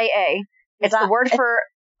 Z-I-A. It's the word for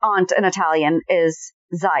aunt in Italian is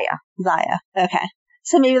Zaya. Okay.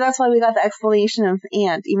 So maybe that's why we got the explanation of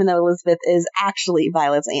aunt, even though Elizabeth is actually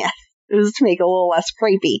Violet's aunt. It was to make it a little less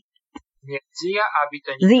creepy. Zia.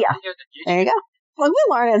 There you go. Look,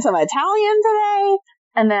 we learned some Italian today.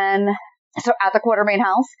 And then, so at the Quartermain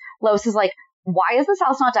house, Lois is like, why is this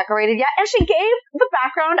house not decorated yet? And she gave the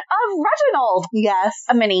background of Reginald. Yes.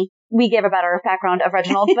 We gave a better background of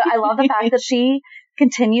Reginald, but I love the fact that she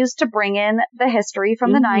continues to bring in the history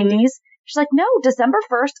from the 90s. She's like, no, December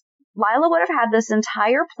 1st, Lila would have had this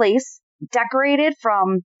entire place decorated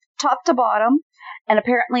from top to bottom. And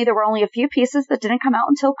apparently there were only a few pieces that didn't come out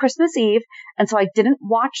until Christmas Eve. And so I didn't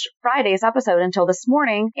watch Friday's episode until this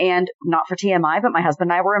morning. And not for TMI, but my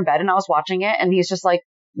husband and I were in bed and I was watching it. And he's just like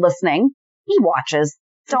listening. He watches.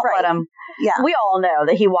 Don't let him. Yeah. We all know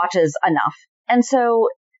that he watches enough. And so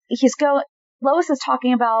Lois is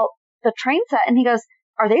talking about the train set. And he goes,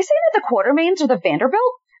 are they saying that the Quartermains are the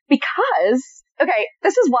Vanderbilt? Because, okay,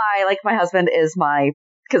 this is why like my husband is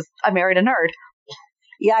because I married a nerd.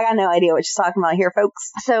 Yeah, I got no idea what she's talking about here,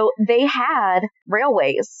 folks. So they had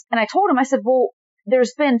railways. And I told him, I said, well,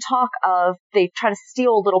 there's been talk of they try to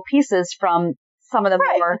steal little pieces from some of the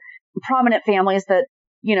more prominent families that,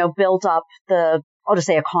 built up I'll just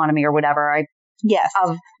say economy or whatever.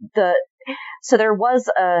 So there was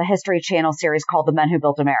a History Channel series called The Men Who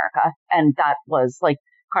Built America. And that was like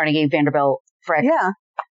Carnegie, Vanderbilt, Frick,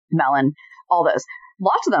 Mellon, all those.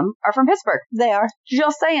 Lots of them are from Pittsburgh. They are.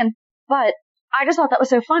 Just saying. But I just thought that was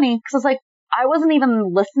so funny because I was like, I wasn't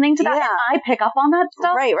even listening to that. Yeah. And I pick up on that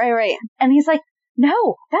stuff. Right. And he's like,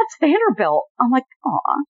 no, that's Vanderbilt. I'm like,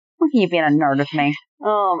 aw, look at you being a nerd with me.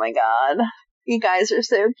 Oh my God. You guys are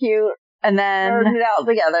so cute. And then nerding it out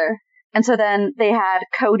together. And so then they had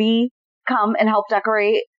Cody come and help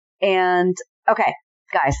decorate. And okay,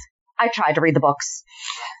 guys, I tried to read the books.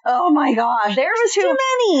 Oh my gosh. There's too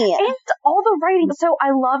many. And all the writing. So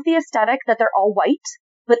I love the aesthetic that they're all white.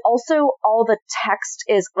 but also all the text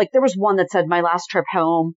is like, there was one that said my last trip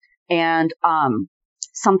home and,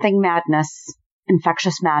 something madness,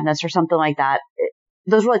 infectious madness or something like that.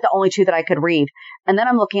 Those were like the only two that I could read. And then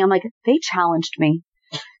I'm like, they challenged me.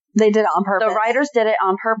 They did it on purpose. The writers did it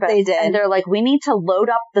on purpose. They did. And they're like, we need to load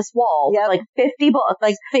up this wall. Yep. Like 50 books.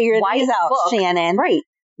 Like, figure these out, books. Shannon. Right.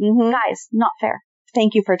 Mm-hmm. Guys, not fair.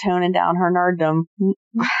 Thank you for toning down her nerddom.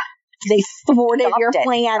 They thwarted your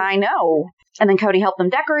plan. I know. And then Cody helped them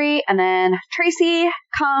decorate. And then Tracy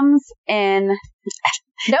comes in.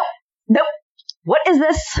 Nope. What is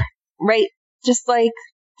this? Right. Just like,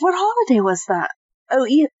 what holiday was that? Oh,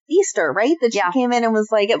 Easter, right? That she came in and was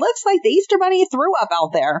like, it looks like the Easter Bunny threw up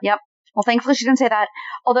out there. Yep. Well, thankfully she didn't say that.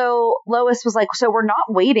 Although Lois was like, so we're not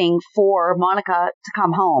waiting for Monica to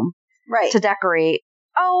come home. Right. To decorate.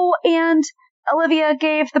 Oh, and Olivia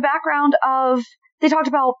gave the background of, they talked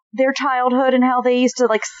about their childhood and how they used to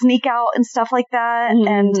like sneak out and stuff like that. Mm-hmm.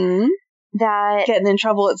 And that. Getting in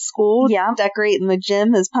trouble at school. Yeah. Decorating the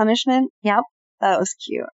gym as punishment. Yep. That was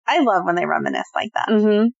cute. I love when they reminisce like that.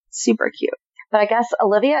 Mm-hmm. Super cute. But I guess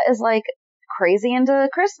Olivia is like crazy into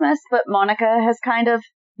Christmas, but Monica has kind of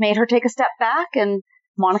made her take a step back, and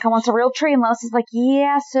Monica wants a real tree, and Lois is like,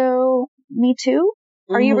 yeah, so me too?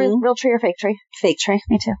 Are you real tree or fake tree? Fake tree.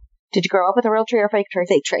 Me too. Did you grow up with a real tree or fake tree?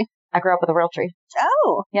 Fake tree. I grew up with a real tree.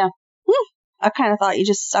 Oh. Yeah. I kind of thought you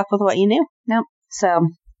just stuck with what you knew. Nope. So,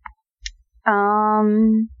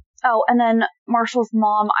 oh, and then Marshall's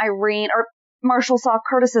mom, Irene, or Marshall saw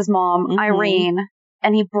Curtis's mom, Irene,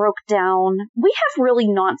 and he broke down. We have really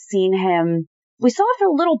not seen him. We saw it for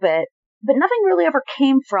a little bit, but nothing really ever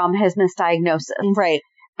came from his misdiagnosis. Right.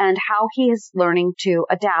 And how he is learning to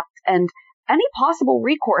adapt and any possible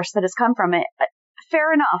recourse that has come from it.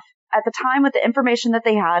 Fair enough. At the time with the information that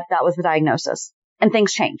they had, that was the diagnosis. And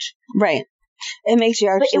things change. Right. It makes you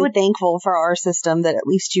actually thankful for our system that at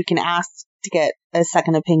least you can ask to get a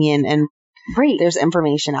second opinion and there's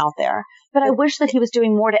information out there. But I wish that he was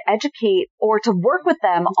doing more to educate or to work with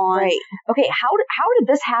them on, okay, how did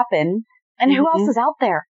this happen? And who else is out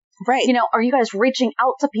there? Right. You know, are you guys reaching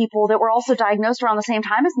out to people that were also diagnosed around the same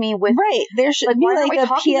time as me with... Right. There should be like a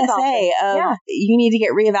PSA of you need to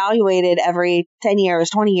get reevaluated every 10 years,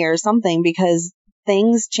 20 years, something, because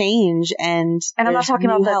things change and I'm not talking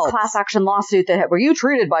about the class action lawsuit that were you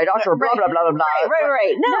treated by Dr. blah, blah, blah, blah, blah.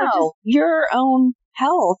 Right. No, just your own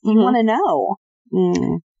health. You want to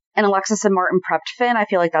know. And Alexis and Martin prepped Finn. I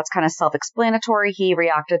feel like that's kind of self-explanatory. He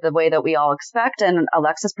reacted the way that we all expect, and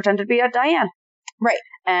Alexis pretended to be Diane. Right.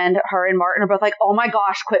 And her and Martin are both like, oh my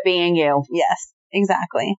gosh, quit being you. Yes,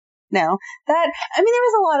 exactly. No, there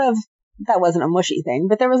was a lot of, that wasn't a mushy thing,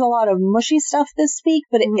 but there was a lot of mushy stuff this week,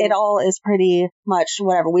 but it all is pretty much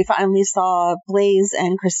whatever. We finally saw Blaze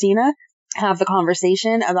and Christina have the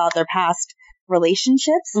conversation about their past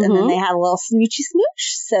relationships, and then they had a little smoochy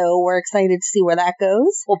smooch, so we're excited to see where that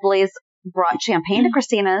goes. Well, Blaze brought champagne to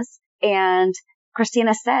Christina's, and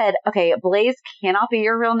Christina said, okay, Blaze cannot be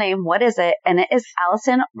your real name. What is it? And it is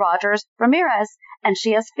Allison Rogers Ramirez, and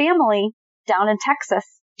she has family down in Texas.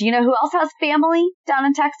 Do you know who else has family down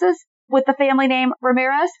in Texas with the family name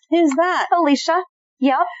Ramirez? Who's that? Alicia.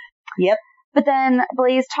 Yep. But then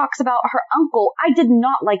Blaze talks about her uncle. I did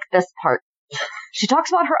not like this part. She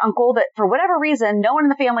talks about her uncle that for whatever reason, no one in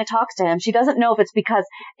the family talks to him. She doesn't know if it's because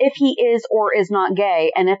if he is or is not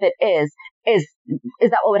gay. And if it is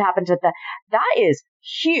that what would happen to that is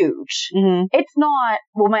huge. It's not,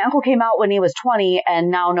 well, my uncle came out when he was 20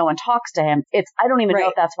 and now no one talks to him. I don't even know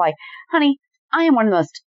if that's why. Honey, I am one of the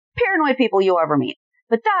most paranoid people you'll ever meet.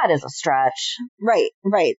 But that is a stretch.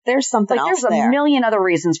 Right. There's something else there. There's a million other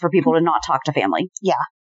reasons for people to not talk to family. Yeah.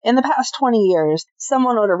 In the past 20 years,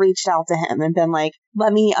 someone would have reached out to him and been like,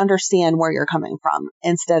 let me understand where you're coming from,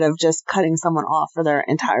 instead of just cutting someone off for their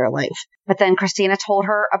entire life. But then Christina told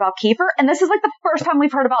her about Kiefer, and this is like the first time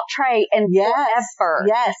we've heard about Trey in forever.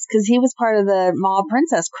 Yes, because he was part of the mob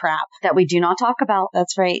princess crap. That we do not talk about.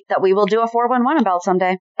 That's right. That we will do a 411 about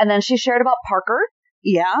someday. And then she shared about Parker.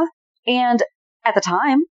 Yeah. And at the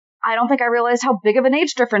time, I don't think I realized how big of an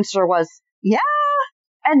age difference there was. Yeah.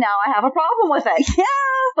 And now I have a problem with it. Yeah.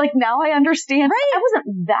 Like, now I understand. Right. I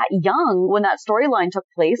wasn't that young when that storyline took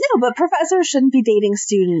place. No, but professors shouldn't be dating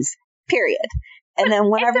students, period. And then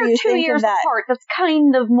whenever you think 2 years of that, apart, that's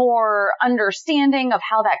kind of more understanding of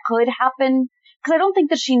how that could happen. Because I don't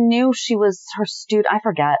think that she knew she was her student. I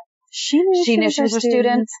forget. She knew she was her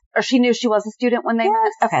student. Or she knew she was a student when they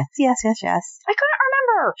met? Okay. Yes. I couldn't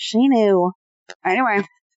remember. She knew. Anyway.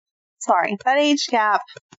 Sorry. That age gap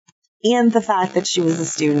and the fact that she was a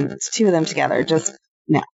student, two of them together, just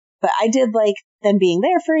no. But I did like them being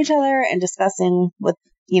there for each other and discussing with,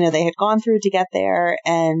 they had gone through to get there.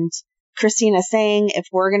 And Christina saying, if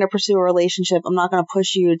we're going to pursue a relationship, I'm not going to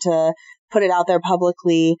push you to put it out there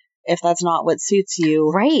publicly if that's not what suits you.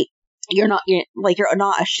 Right. You're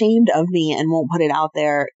not ashamed of me and won't put it out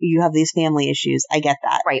there. You have these family issues. I get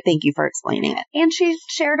that. Right. Thank you for explaining it. And she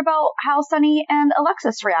shared about how Sunny and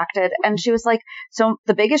Alexis reacted. And she was like, so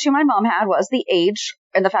the big issue my mom had was the age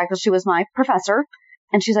and the fact that she was my professor.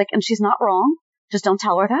 And she's like, and she's not wrong. Just don't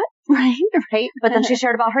tell her that. Right. But then she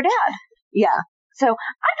shared about her dad. Yeah. So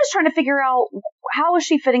I'm just trying to figure out, how is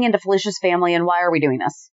she fitting into Felicia's family and why are we doing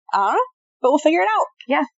this? But we'll figure it out.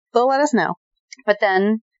 Yeah. They'll let us know. But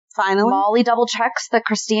then finally, Molly double checks that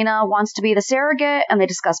Christina wants to be the surrogate and they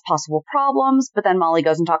discuss possible problems. But then Molly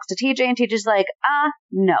goes and talks to TJ and TJ's like,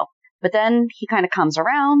 no. But then he kind of comes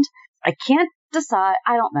around. I can't decide.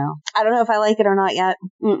 I don't know. I don't know if I like it or not yet.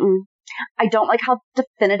 I don't like how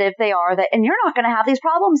definitive they are that, and you're not going to have these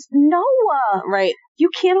problems. No. Right. You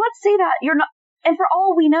cannot say that. You're not. And for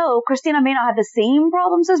all we know, Christina may not have the same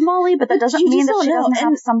problems as Molly, but that doesn't mean that she doesn't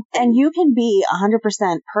have something. And you can be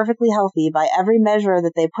 100% perfectly healthy by every measure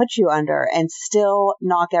that they put you under and still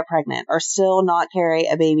not get pregnant or still not carry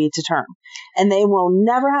a baby to term. And they will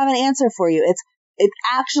never have an answer for you. It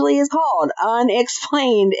actually is called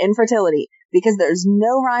unexplained infertility because there's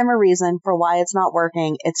no rhyme or reason for why it's not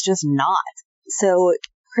working. It's just not. So,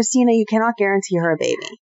 Christina, you cannot guarantee her a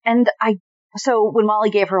baby. So when Molly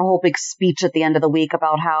gave her whole big speech at the end of the week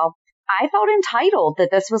about how I felt entitled that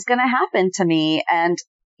this was going to happen to me and,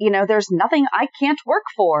 there's nothing I can't work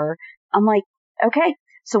for. I'm like, okay,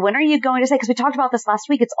 so when are you going to say, because we talked about this last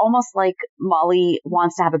week, it's almost like Molly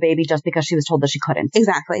wants to have a baby just because she was told that she couldn't.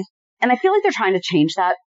 Exactly. And I feel like they're trying to change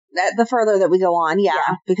that. The further that we go on,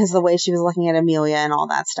 yeah, because of the way she was looking at Amelia and all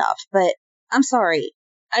that stuff. But I'm sorry.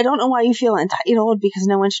 I don't know why you feel entitled because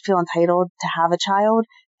no one should feel entitled to have a child.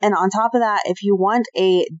 And on top of that, if you want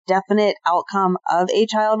a definite outcome of a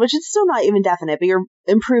child, which is still not even definite, but you're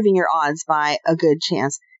improving your odds by a good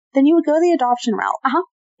chance, then you would go the adoption route.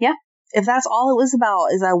 Yeah. If that's all it was about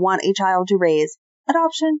is I want a child to raise,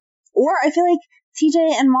 adoption. Or I feel like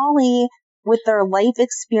TJ and Molly, with their life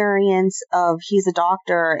experience of he's a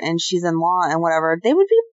doctor and she's in law and whatever, they would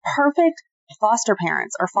be perfect foster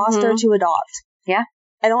parents or foster to adopt. Yeah.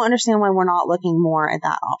 I don't understand why we're not looking more at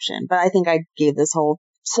that option. But I think I gave this whole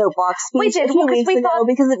soapbox speech a few weeks ago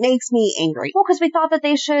because it makes me angry. Well, because we thought that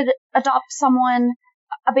they should adopt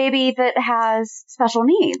a baby that has special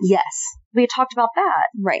needs. Yes. We had talked about that.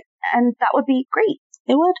 Right. And that would be great.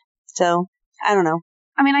 It would. So, I don't know.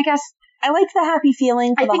 I mean, I guess I like the happy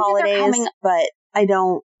feeling for the holidays, but I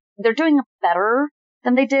don't. They're doing better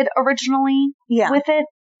than they did originally with it.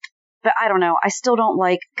 But I don't know. I still don't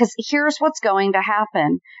because here's what's going to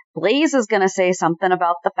happen. Blaze is going to say something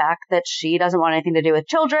about the fact that she doesn't want anything to do with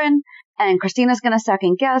children. And Christina's going to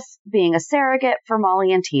second guess being a surrogate for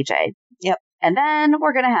Molly and TJ. Yep. And then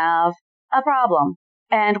we're going to have a problem.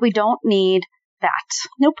 And we don't need that.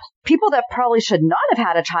 Nope. People that probably should not have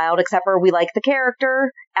had a child, except for we like the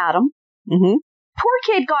character, Adam. Mm-hmm. Poor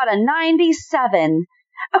kid got a 97.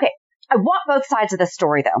 Okay. I want both sides of this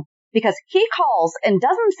story, though. Because he calls and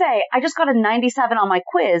doesn't say, I just got a 97 on my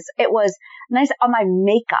quiz. It was nice on my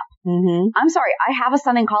makeup. Mm-hmm. I'm sorry. I have a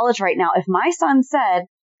son in college right now. If my son said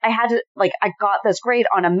I had to, I got this grade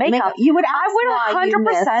on a makeup, you would ask I would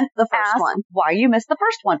 100% the first ask one. Why you missed the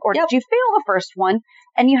first one. Or did you fail the first one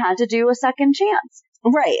and you had to do a second chance?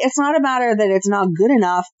 Right. It's not a matter that it's not good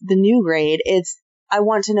enough, the new grade. It's, I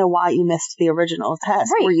want to know why you missed the original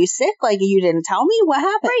test. Right. Were you sick? You didn't tell me? What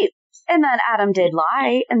happened? Right. And then Adam did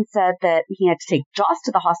lie and said that he had to take Joss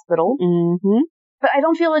to the hospital. Mm-hmm. But I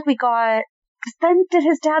don't feel like we got... Because then did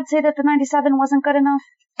his dad say that the 97 wasn't good enough?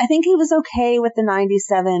 I think he was okay with the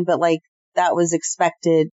 97, but that was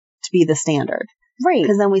expected to be the standard. Right.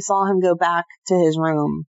 Because then we saw him go back to his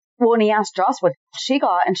room. Well, when he asked Joss what she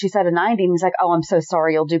got and she said a 90, and he's like, oh, I'm so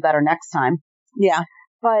sorry. You'll do better next time. Yeah.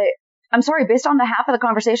 But I'm sorry, based on the half of the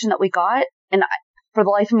conversation that we got, and for the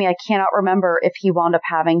life of me, I cannot remember if he wound up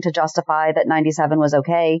having to justify that 97 was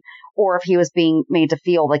okay, or if he was being made to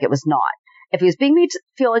feel like it was not. If he was being made to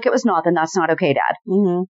feel like it was not, then that's not okay, Dad.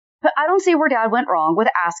 Mm-hmm. But I don't see where Dad went wrong with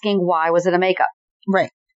asking why was it a makeup.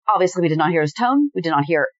 Right. Obviously, we did not hear his tone. We did not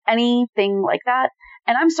hear anything like that.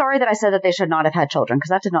 And I'm sorry that I said that they should not have had children, because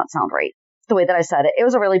that did not sound right. The way that I said it. It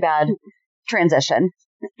was a really bad transition.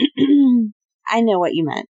 I know what you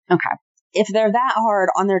meant. Okay. If they're that hard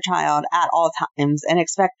on their child at all times and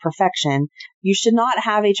expect perfection, you should not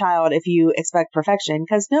have a child if you expect perfection,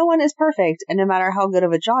 because no one is perfect. And no matter how good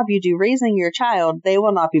of a job you do raising your child, they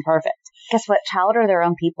will not be perfect. Guess what? Child are their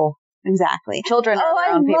own people. Exactly. Children are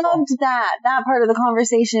their own people. I loved that part of the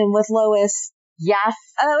conversation with Lois Yes.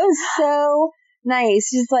 That was so nice.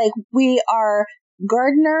 She's like, we are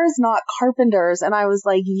gardeners, not carpenters. And I was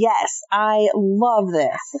like, yes, I love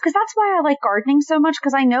this. Because that's why I like gardening so much,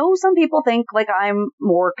 because I know some people think like I'm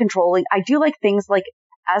more controlling. I do like things like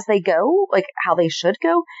as they go, like how they should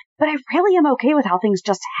go, but I really am okay with how things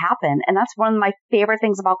just happen. And that's one of my favorite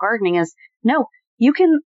things about gardening is, no, you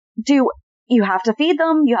have to feed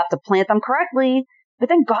them, you have to plant them correctly, but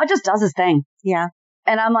then God just does his thing. Yeah.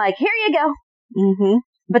 And I'm like, here you go. Mm-hmm.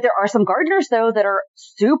 But there are some gardeners, though, that are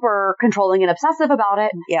super controlling and obsessive about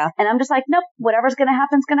it. Yeah. And I'm just like, nope, whatever's going to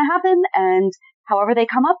happen is going to happen. And however they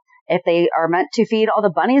come up, if they are meant to feed all the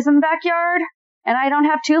bunnies in the backyard, and I don't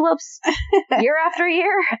have tulips year after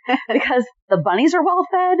year because the bunnies are well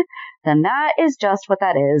fed, then that is just what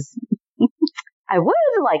that is. I would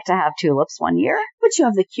like to have tulips one year. But you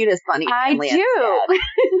have the cutest bunny family. I do.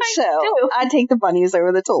 So I'd take the bunnies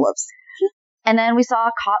over the tulips. And then we saw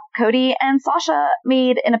Cody and Sasha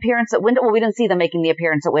made an appearance at Wyndham. Well, we didn't see them making the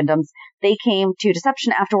appearance at Wyndham's. They came to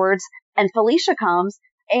Deception afterwards, and Felicia comes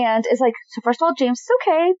and is like, so first of all, James is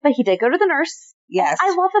okay, but he did go to the nurse. Yes.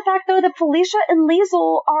 And I love the fact, though, that Felicia and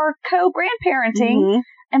Liesl are co-grandparenting. Mm-hmm.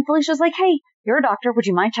 And Felicia's like, hey, you're a doctor. Would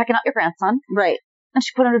you mind checking out your grandson? Right. And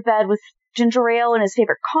she put him to bed with ginger ale and his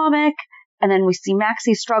favorite comic. And then we see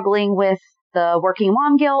Maxie struggling with the working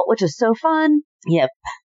mom guilt, which is so fun. Yep.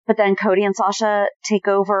 But then Cody and Sasha take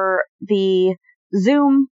over the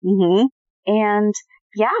Zoom. Mm-hmm. And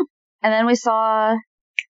yeah. And then we saw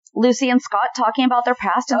Lucy and Scott talking about their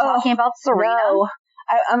past and talking about Serena. No.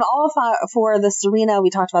 I'm all for the Serena. We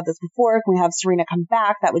talked about this before. Can we have Serena come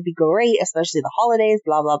back? That would be great, especially the holidays,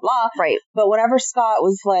 blah, blah, blah. Right. But whenever Scott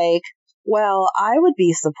was like, well, I would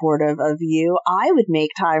be supportive of you, I would make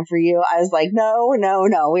time for you, I was like, no,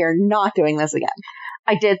 we are not doing this again.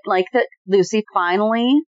 I did like that Lucy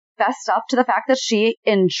finally fessed up to the fact that she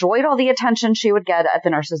enjoyed all the attention she would get at the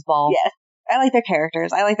nurses' ball. Yes. I like their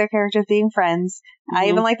characters. I like their characters being friends. Mm-hmm. I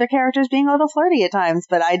even like their characters being a little flirty at times,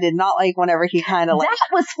 but I did not like whenever he kind of like that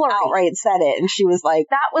was flirty. Outright said it, and she was like,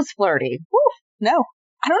 that was flirty. No,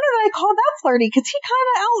 I don't know that I called that flirty, because he kind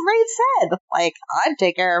of outright said, like, I'd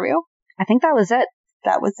take care of you. I think that was it.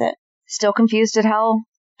 That was it. Still confused at how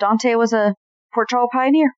Dante was a Port Charles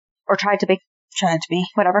Pioneer. Or tried to be. Tried to be.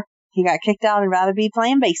 Whatever. He got kicked out and rather be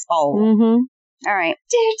playing baseball. Mm-hmm. All right.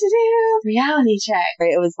 Reality check.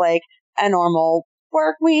 It was like a normal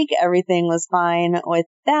work week. Everything was fine with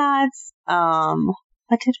that.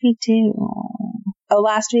 What did we do? Oh,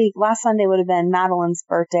 last Sunday would have been Madeline's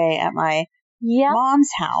birthday at my mom's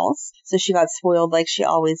house. So she got spoiled like she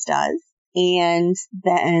always does. And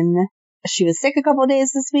then she was sick a couple of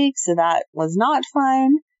days this week, so that was not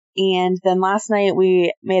fun. And then last night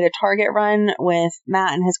we made a Target run with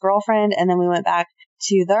Matt and his girlfriend, and then we went back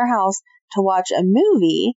to their house to watch a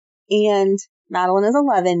movie. And Madeline is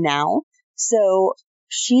 11 now, so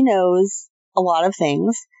she knows a lot of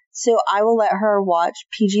things. So I will let her watch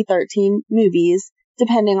PG-13 movies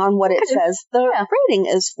depending on what it says the rating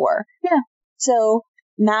is for. Yeah. So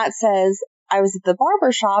Matt says, I was at the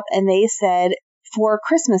barber shop and they said 4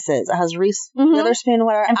 Christmases. It has Reese Witherspoon,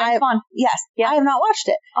 whatever. And Vince Vaughn. Yes. Yeah. I have not watched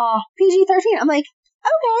it. PG-13. I'm like,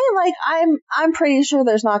 okay, like I'm pretty sure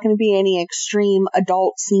there's not going to be any extreme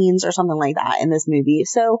adult scenes or something like that in this movie.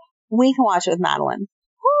 So we can watch it with Madeline.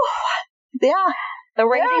 Whew. Yeah. The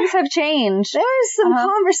ratings have changed. There's some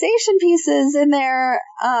conversation pieces in there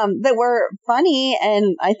that were funny,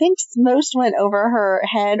 and I think most went over her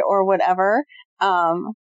head or whatever.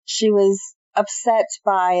 She was upset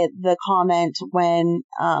by the comment when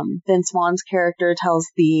Vince Vaughn's character tells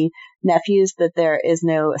the nephews that there is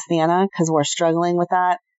no Santa because we're struggling with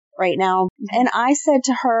that right now. And I said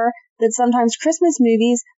to her that sometimes Christmas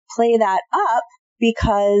movies play that up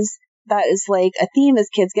because that is like a theme as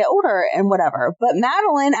kids get older and whatever. But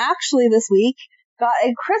Madeline actually this week got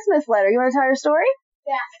a Christmas letter. You want to tell your story?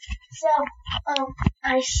 Yeah. So,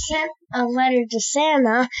 I sent a letter to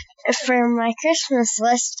Santa for my Christmas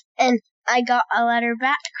list, and I got a letter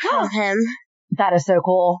back from him. That is so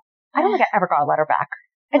cool. I don't think I ever got a letter back.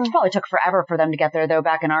 It probably took forever for them to get there, though,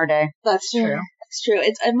 back in our day. That's true. Yeah. That's true.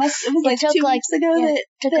 It was like 2 weeks ago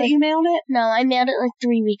that you mailed it? No, I mailed it like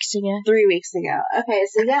 3 weeks ago. 3 weeks ago. Okay,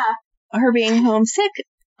 so yeah. Her being homesick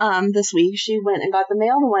this week, she went and got the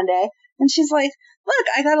mail one day, and she's like, look,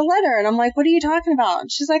 I got a letter. And I'm like, what are you talking about?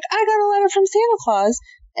 And she's like, I got a letter from Santa Claus.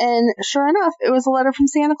 And sure enough, it was a letter from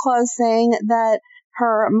Santa Claus saying that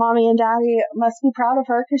her mommy and daddy must be proud of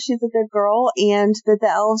her because she's a good girl, and that the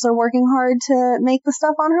elves are working hard to make the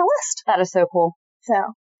stuff on her list. That is so cool. So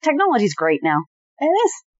technology's great now. It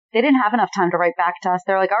is. They didn't have enough time to write back to us.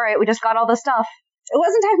 They're like, all right, we just got all this stuff. It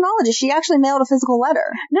wasn't technology. She actually mailed a physical letter.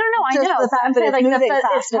 No, I Just know. the fact I'm that saying, it's like, moving it's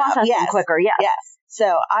fast enough. processing Yes. quicker. Yes. Yes. So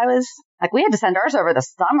I was like, we had to send ours over the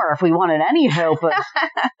summer if we wanted any hope of.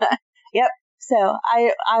 Yep. So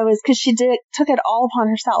I was, because she took it all upon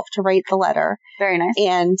herself to write the letter. Very nice.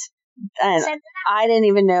 And I didn't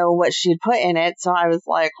even know what she'd put in it, so I was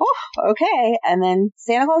like, oh, okay. And then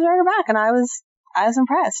Santa Claus wrote her back, and I was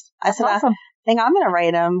impressed. I said, awesome. I think I'm going to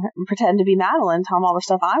write him and pretend to be Madeline, tell him all the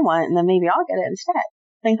stuff I want, and then maybe I'll get it instead.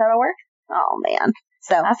 Think that'll work? Oh, man.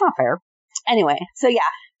 So that's not fair. Anyway, so yeah,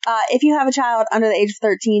 if you have a child under the age of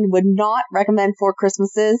 13, would not recommend Four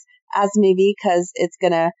Christmases as a movie, because it's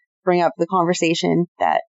going to bring up the conversation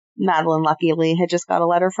that Madeline luckily had just got a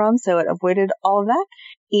letter from, so it avoided all of that.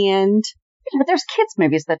 And but there's kids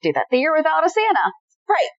movies that do that. The Year Without a Santa.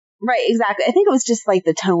 Right, exactly. I think it was just like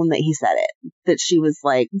the tone that he said it, that she was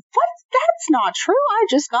like, "What? That's not true. I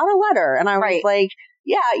just got a letter." And I was like,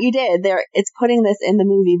 "Yeah, you did." It's putting this in the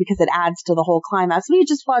movie because it adds to the whole climax. We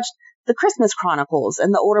just watched the Christmas Chronicles,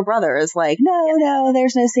 and the older brother is like, "No,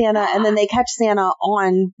 there's no Santa," and then they catch Santa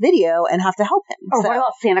on video and have to help him. Or what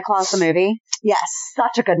about Santa Claus the movie? Yes,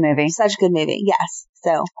 such a good movie. Yes.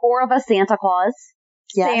 So, or of a Santa Claus.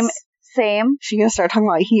 Yes. Same. She's going to start talking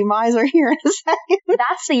about he miser here in a second.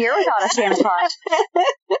 That's the Year Without a Santa Claus.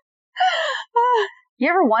 You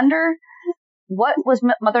ever wonder what was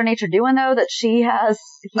Mother Nature doing, though, that she has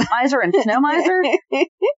heat miser and snow miser?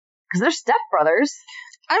 Because they're stepbrothers.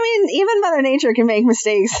 I mean, even Mother Nature can make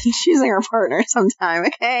mistakes in choosing her partner sometime,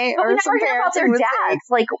 okay? But we never hear about their dads.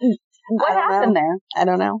 Like, what happened there? I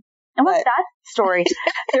don't know. And what's that story?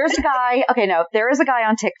 There's a guy. Okay, no, there is a guy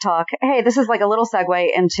on TikTok. Hey, this is like a little segue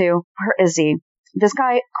into where is he? This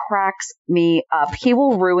guy cracks me up. He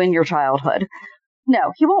will ruin your childhood.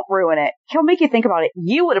 No, he won't ruin it. He'll make you think about it.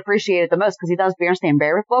 You would appreciate it the most because he does Berenstain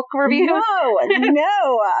Bears book reviews.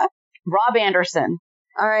 No. Rob Anderson.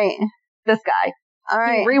 All right. This guy. All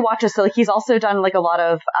right. He rewatches. So he's also done like a lot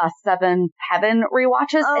of Seventh Heaven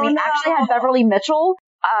rewatches. Oh, and he actually had Beverly Mitchell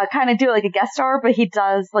kind of do like a guest star, but he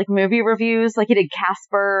does like movie reviews. Like he did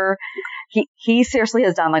Casper. He seriously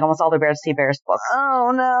has done like almost all the Berenstain Bears books.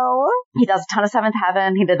 Oh no. He does a ton of Seventh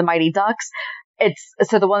Heaven. He did the Mighty Ducks.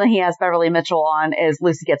 So the one that he has Beverly Mitchell on is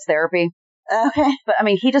Lucy Gets Therapy. Okay. But I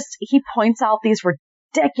mean, he points out these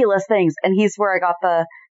ridiculous things, and he's where I got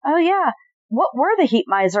oh yeah, what were the heat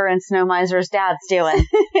miser and snow miser's dads doing?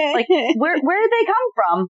 Like, where did they come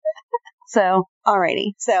from? So,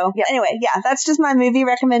 alrighty. So, anyway, that's just my movie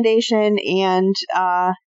recommendation. And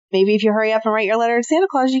maybe if you hurry up and write your letter to Santa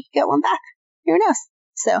Claus, you can get one back. Who knows?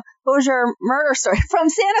 So, what was your murder story? From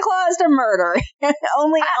Santa Claus to murder.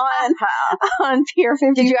 Only on Pier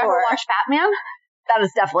 54. Did you ever watch Fat Man? That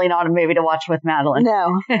is definitely not a movie to watch with Madeline.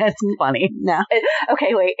 No. It's funny. No.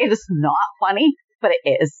 Okay, wait. It is not funny, but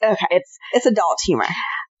it is. Okay. It's adult humor.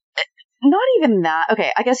 Not even that.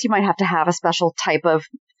 Okay, I guess you might have to have a special type of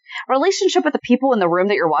relationship with the people in the room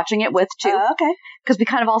that you're watching it with, too. Okay. Because we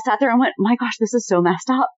kind of all sat there and went, my gosh, this is so messed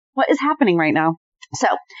up. What is happening right now? So,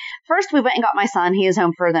 first we went and got my son. He is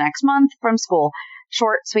home for the next month from school.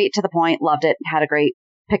 Short, sweet, to the point. Loved it. Had a great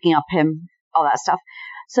picking up him, all that stuff.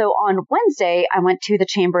 So on Wednesday, I went to the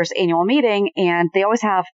Chamber's annual meeting, and they always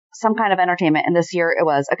have some kind of entertainment. And this year it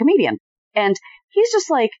was a comedian. And he's just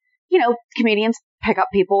like, comedians pick up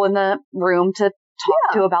people in the room to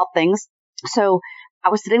talk to about things. So I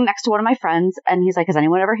was sitting next to one of my friends, and he's like, has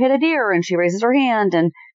anyone ever hit a deer? And she raises her hand,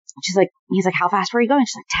 and he's like, how fast were you going?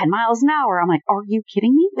 She's like, 10 miles an hour. I'm like, are you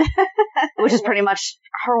kidding me? Which is pretty much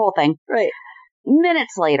her whole thing. Right.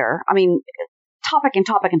 Minutes later,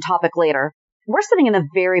 topic later, we're sitting in the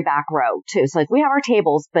very back row too. So like we have our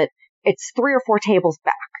tables, but it's 3 or 4 tables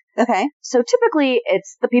back. Okay. So typically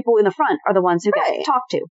it's the people in the front are the ones who get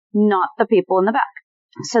talked to, not the people in the back.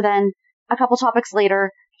 So then a couple topics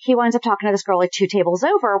later, he winds up talking to this girl like 2 tables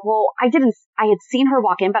over. Well, I had seen her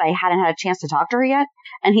walk in, but I hadn't had a chance to talk to her yet.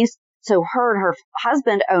 And her and her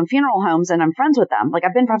husband own funeral homes, and I'm friends with them. Like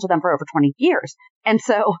I've been friends with them for over 20 years. And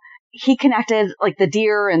so he connected like the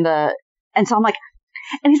deer and so I'm like,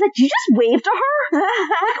 and he's like, did you just wave to her?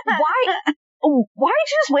 Like, why did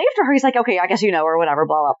you just wave to her? He's like, okay, I guess you know her, whatever,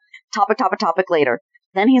 blah, blah. Topic later.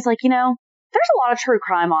 Then he's like, there's a lot of true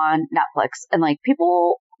crime on Netflix, and like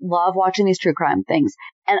people love watching these true crime things.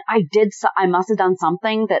 And I must have done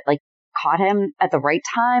something that like caught him at the right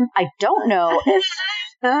time. I don't know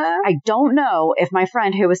if my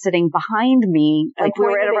friend who was sitting behind me, like we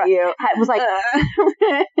were was like,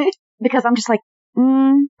 because I'm just like,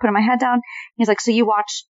 putting my head down. He's like, so you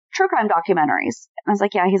watch true crime documentaries? And I was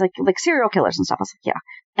like, yeah. He's like serial killers and stuff. I was like, yeah.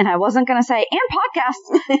 And I wasn't going to say, and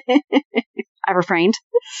podcasts. I refrained.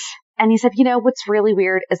 And he said, what's really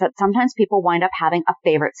weird is that sometimes people wind up having a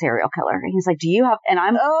favorite serial killer. And he's like, do you have, and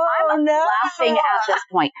I'm laughing at this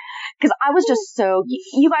point because I was just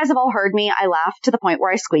you guys have all heard me. I laugh to the point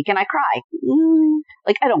where I squeak and I cry.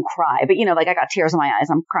 Like I don't cry, but I got tears in my eyes.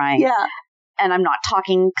 I'm crying. Yeah. And I'm not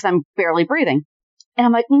talking because I'm barely breathing. And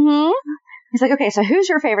I'm like, He's like, okay, so who's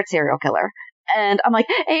your favorite serial killer? And I'm like,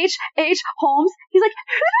 H. Holmes. He's like,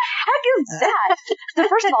 who the heck is that? So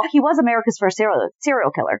first of all, he was America's first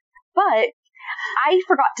serial killer. But I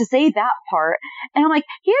forgot to say that part. And I'm like,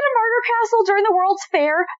 he had a murder castle during the World's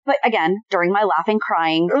Fair. But again, during my laughing,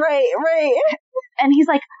 crying. Right. And he's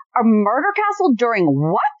like, a murder castle during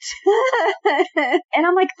what? And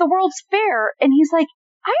I'm like, the World's Fair. And he's like,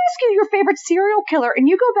 I ask you your favorite serial killer. And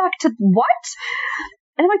you go back to what?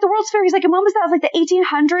 And I'm like, the World's Fair. He's like, and when was that? It was like the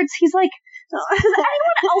 1800s. He's like, does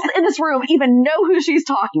anyone else in this room even know who she's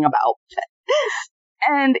talking about?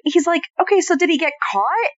 And he's like, okay, so did he get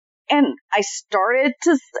caught? And I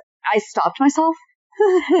stopped myself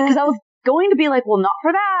because I was going to be like, well, not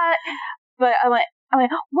for that. But I went,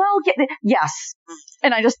 well, yes.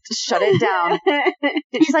 And I just shut it down.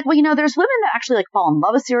 She's like, well, there's women that actually like fall in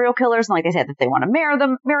love with serial killers. And like they said that they want to marry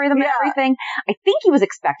them and everything. I think he was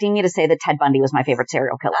expecting me to say that Ted Bundy was my favorite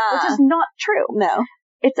serial killer, which is not true. No.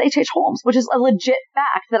 It's H.H. Holmes, which is a legit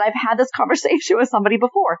fact that I've had this conversation with somebody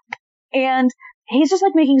before. And he's just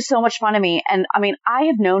like making so much fun of me. And I mean, I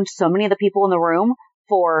have known so many of the people in the room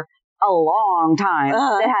for a long time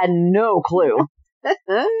that had no clue.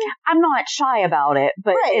 I'm not shy about it,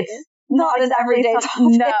 but it's not an everyday topic.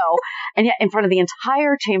 No. And yet in front of the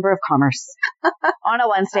entire Chamber of Commerce on a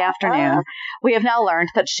Wednesday afternoon, we have now learned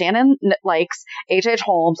that Shannon likes H.H.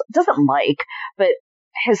 Holmes, doesn't like, but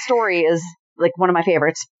his story is like one of my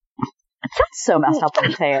favorites. It sounds so messed up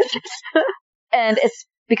when you say it. And it's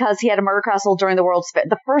because he had a murder castle during the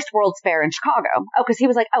first World's Fair in Chicago. Oh, because he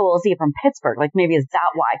was like, oh, well, is he from Pittsburgh? Like, maybe is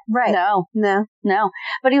that why? Right. No.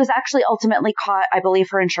 But he was actually ultimately caught, I believe,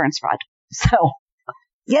 for insurance fraud. So.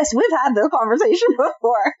 Yes, we've had this conversation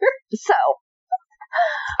before. So.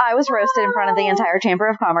 I was roasted in front of the entire Chamber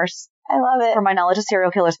of Commerce. I love it. For my knowledge of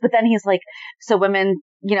serial killers. But then he's like, so women,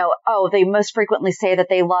 they most frequently say that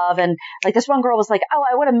they love. And like this one girl was like, oh,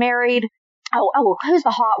 I would have married. Oh, who's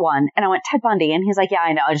the hot one? And I went, Ted Bundy. And he's like, yeah,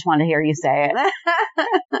 I know. I just wanted to hear you say it.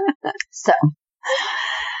 So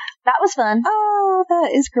that was fun. Oh,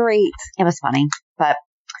 that is great. It was funny, but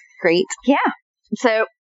great. Yeah. So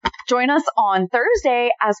join us on Thursday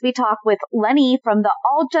as we talk with Lenny from the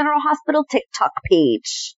All General Hospital TikTok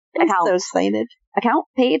page. I'm so excited. Account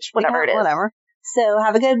page, whatever it is. Whatever. So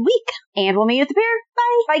have a good week. And we'll meet you at the pier.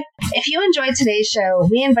 Bye. If you enjoyed today's show,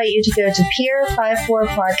 we invite you to go to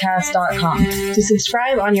peer54podcast.com to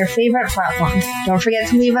subscribe on your favorite platform. Don't forget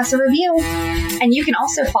to leave us a review. And you can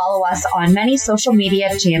also follow us on many social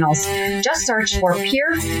media channels. Just search for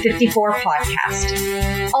Peer54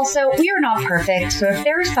 Podcast. Also, we are not perfect, so if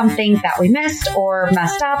there is something that we missed or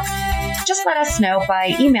messed up, just let us know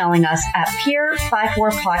by emailing us at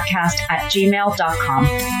peer54podcast@gmail.com.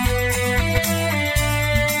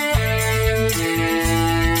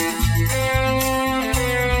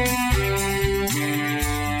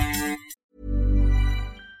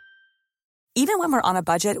 Even when we're on a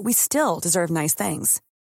budget, we still deserve nice things.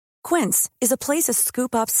 Quince is a place to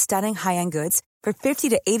scoop up stunning high-end goods for 50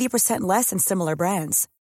 to 80% less than similar brands.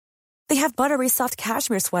 They have buttery soft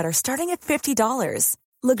cashmere sweaters starting at $50,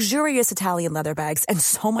 luxurious Italian leather bags, and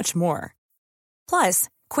so much more. Plus,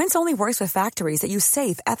 Quince only works with factories that use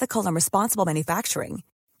safe, ethical, and responsible manufacturing.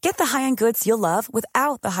 Get the high-end goods you'll love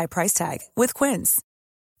without the high price tag with Quince.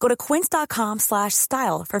 Go to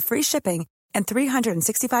quince.com/style for free shipping and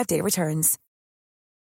 365-day returns.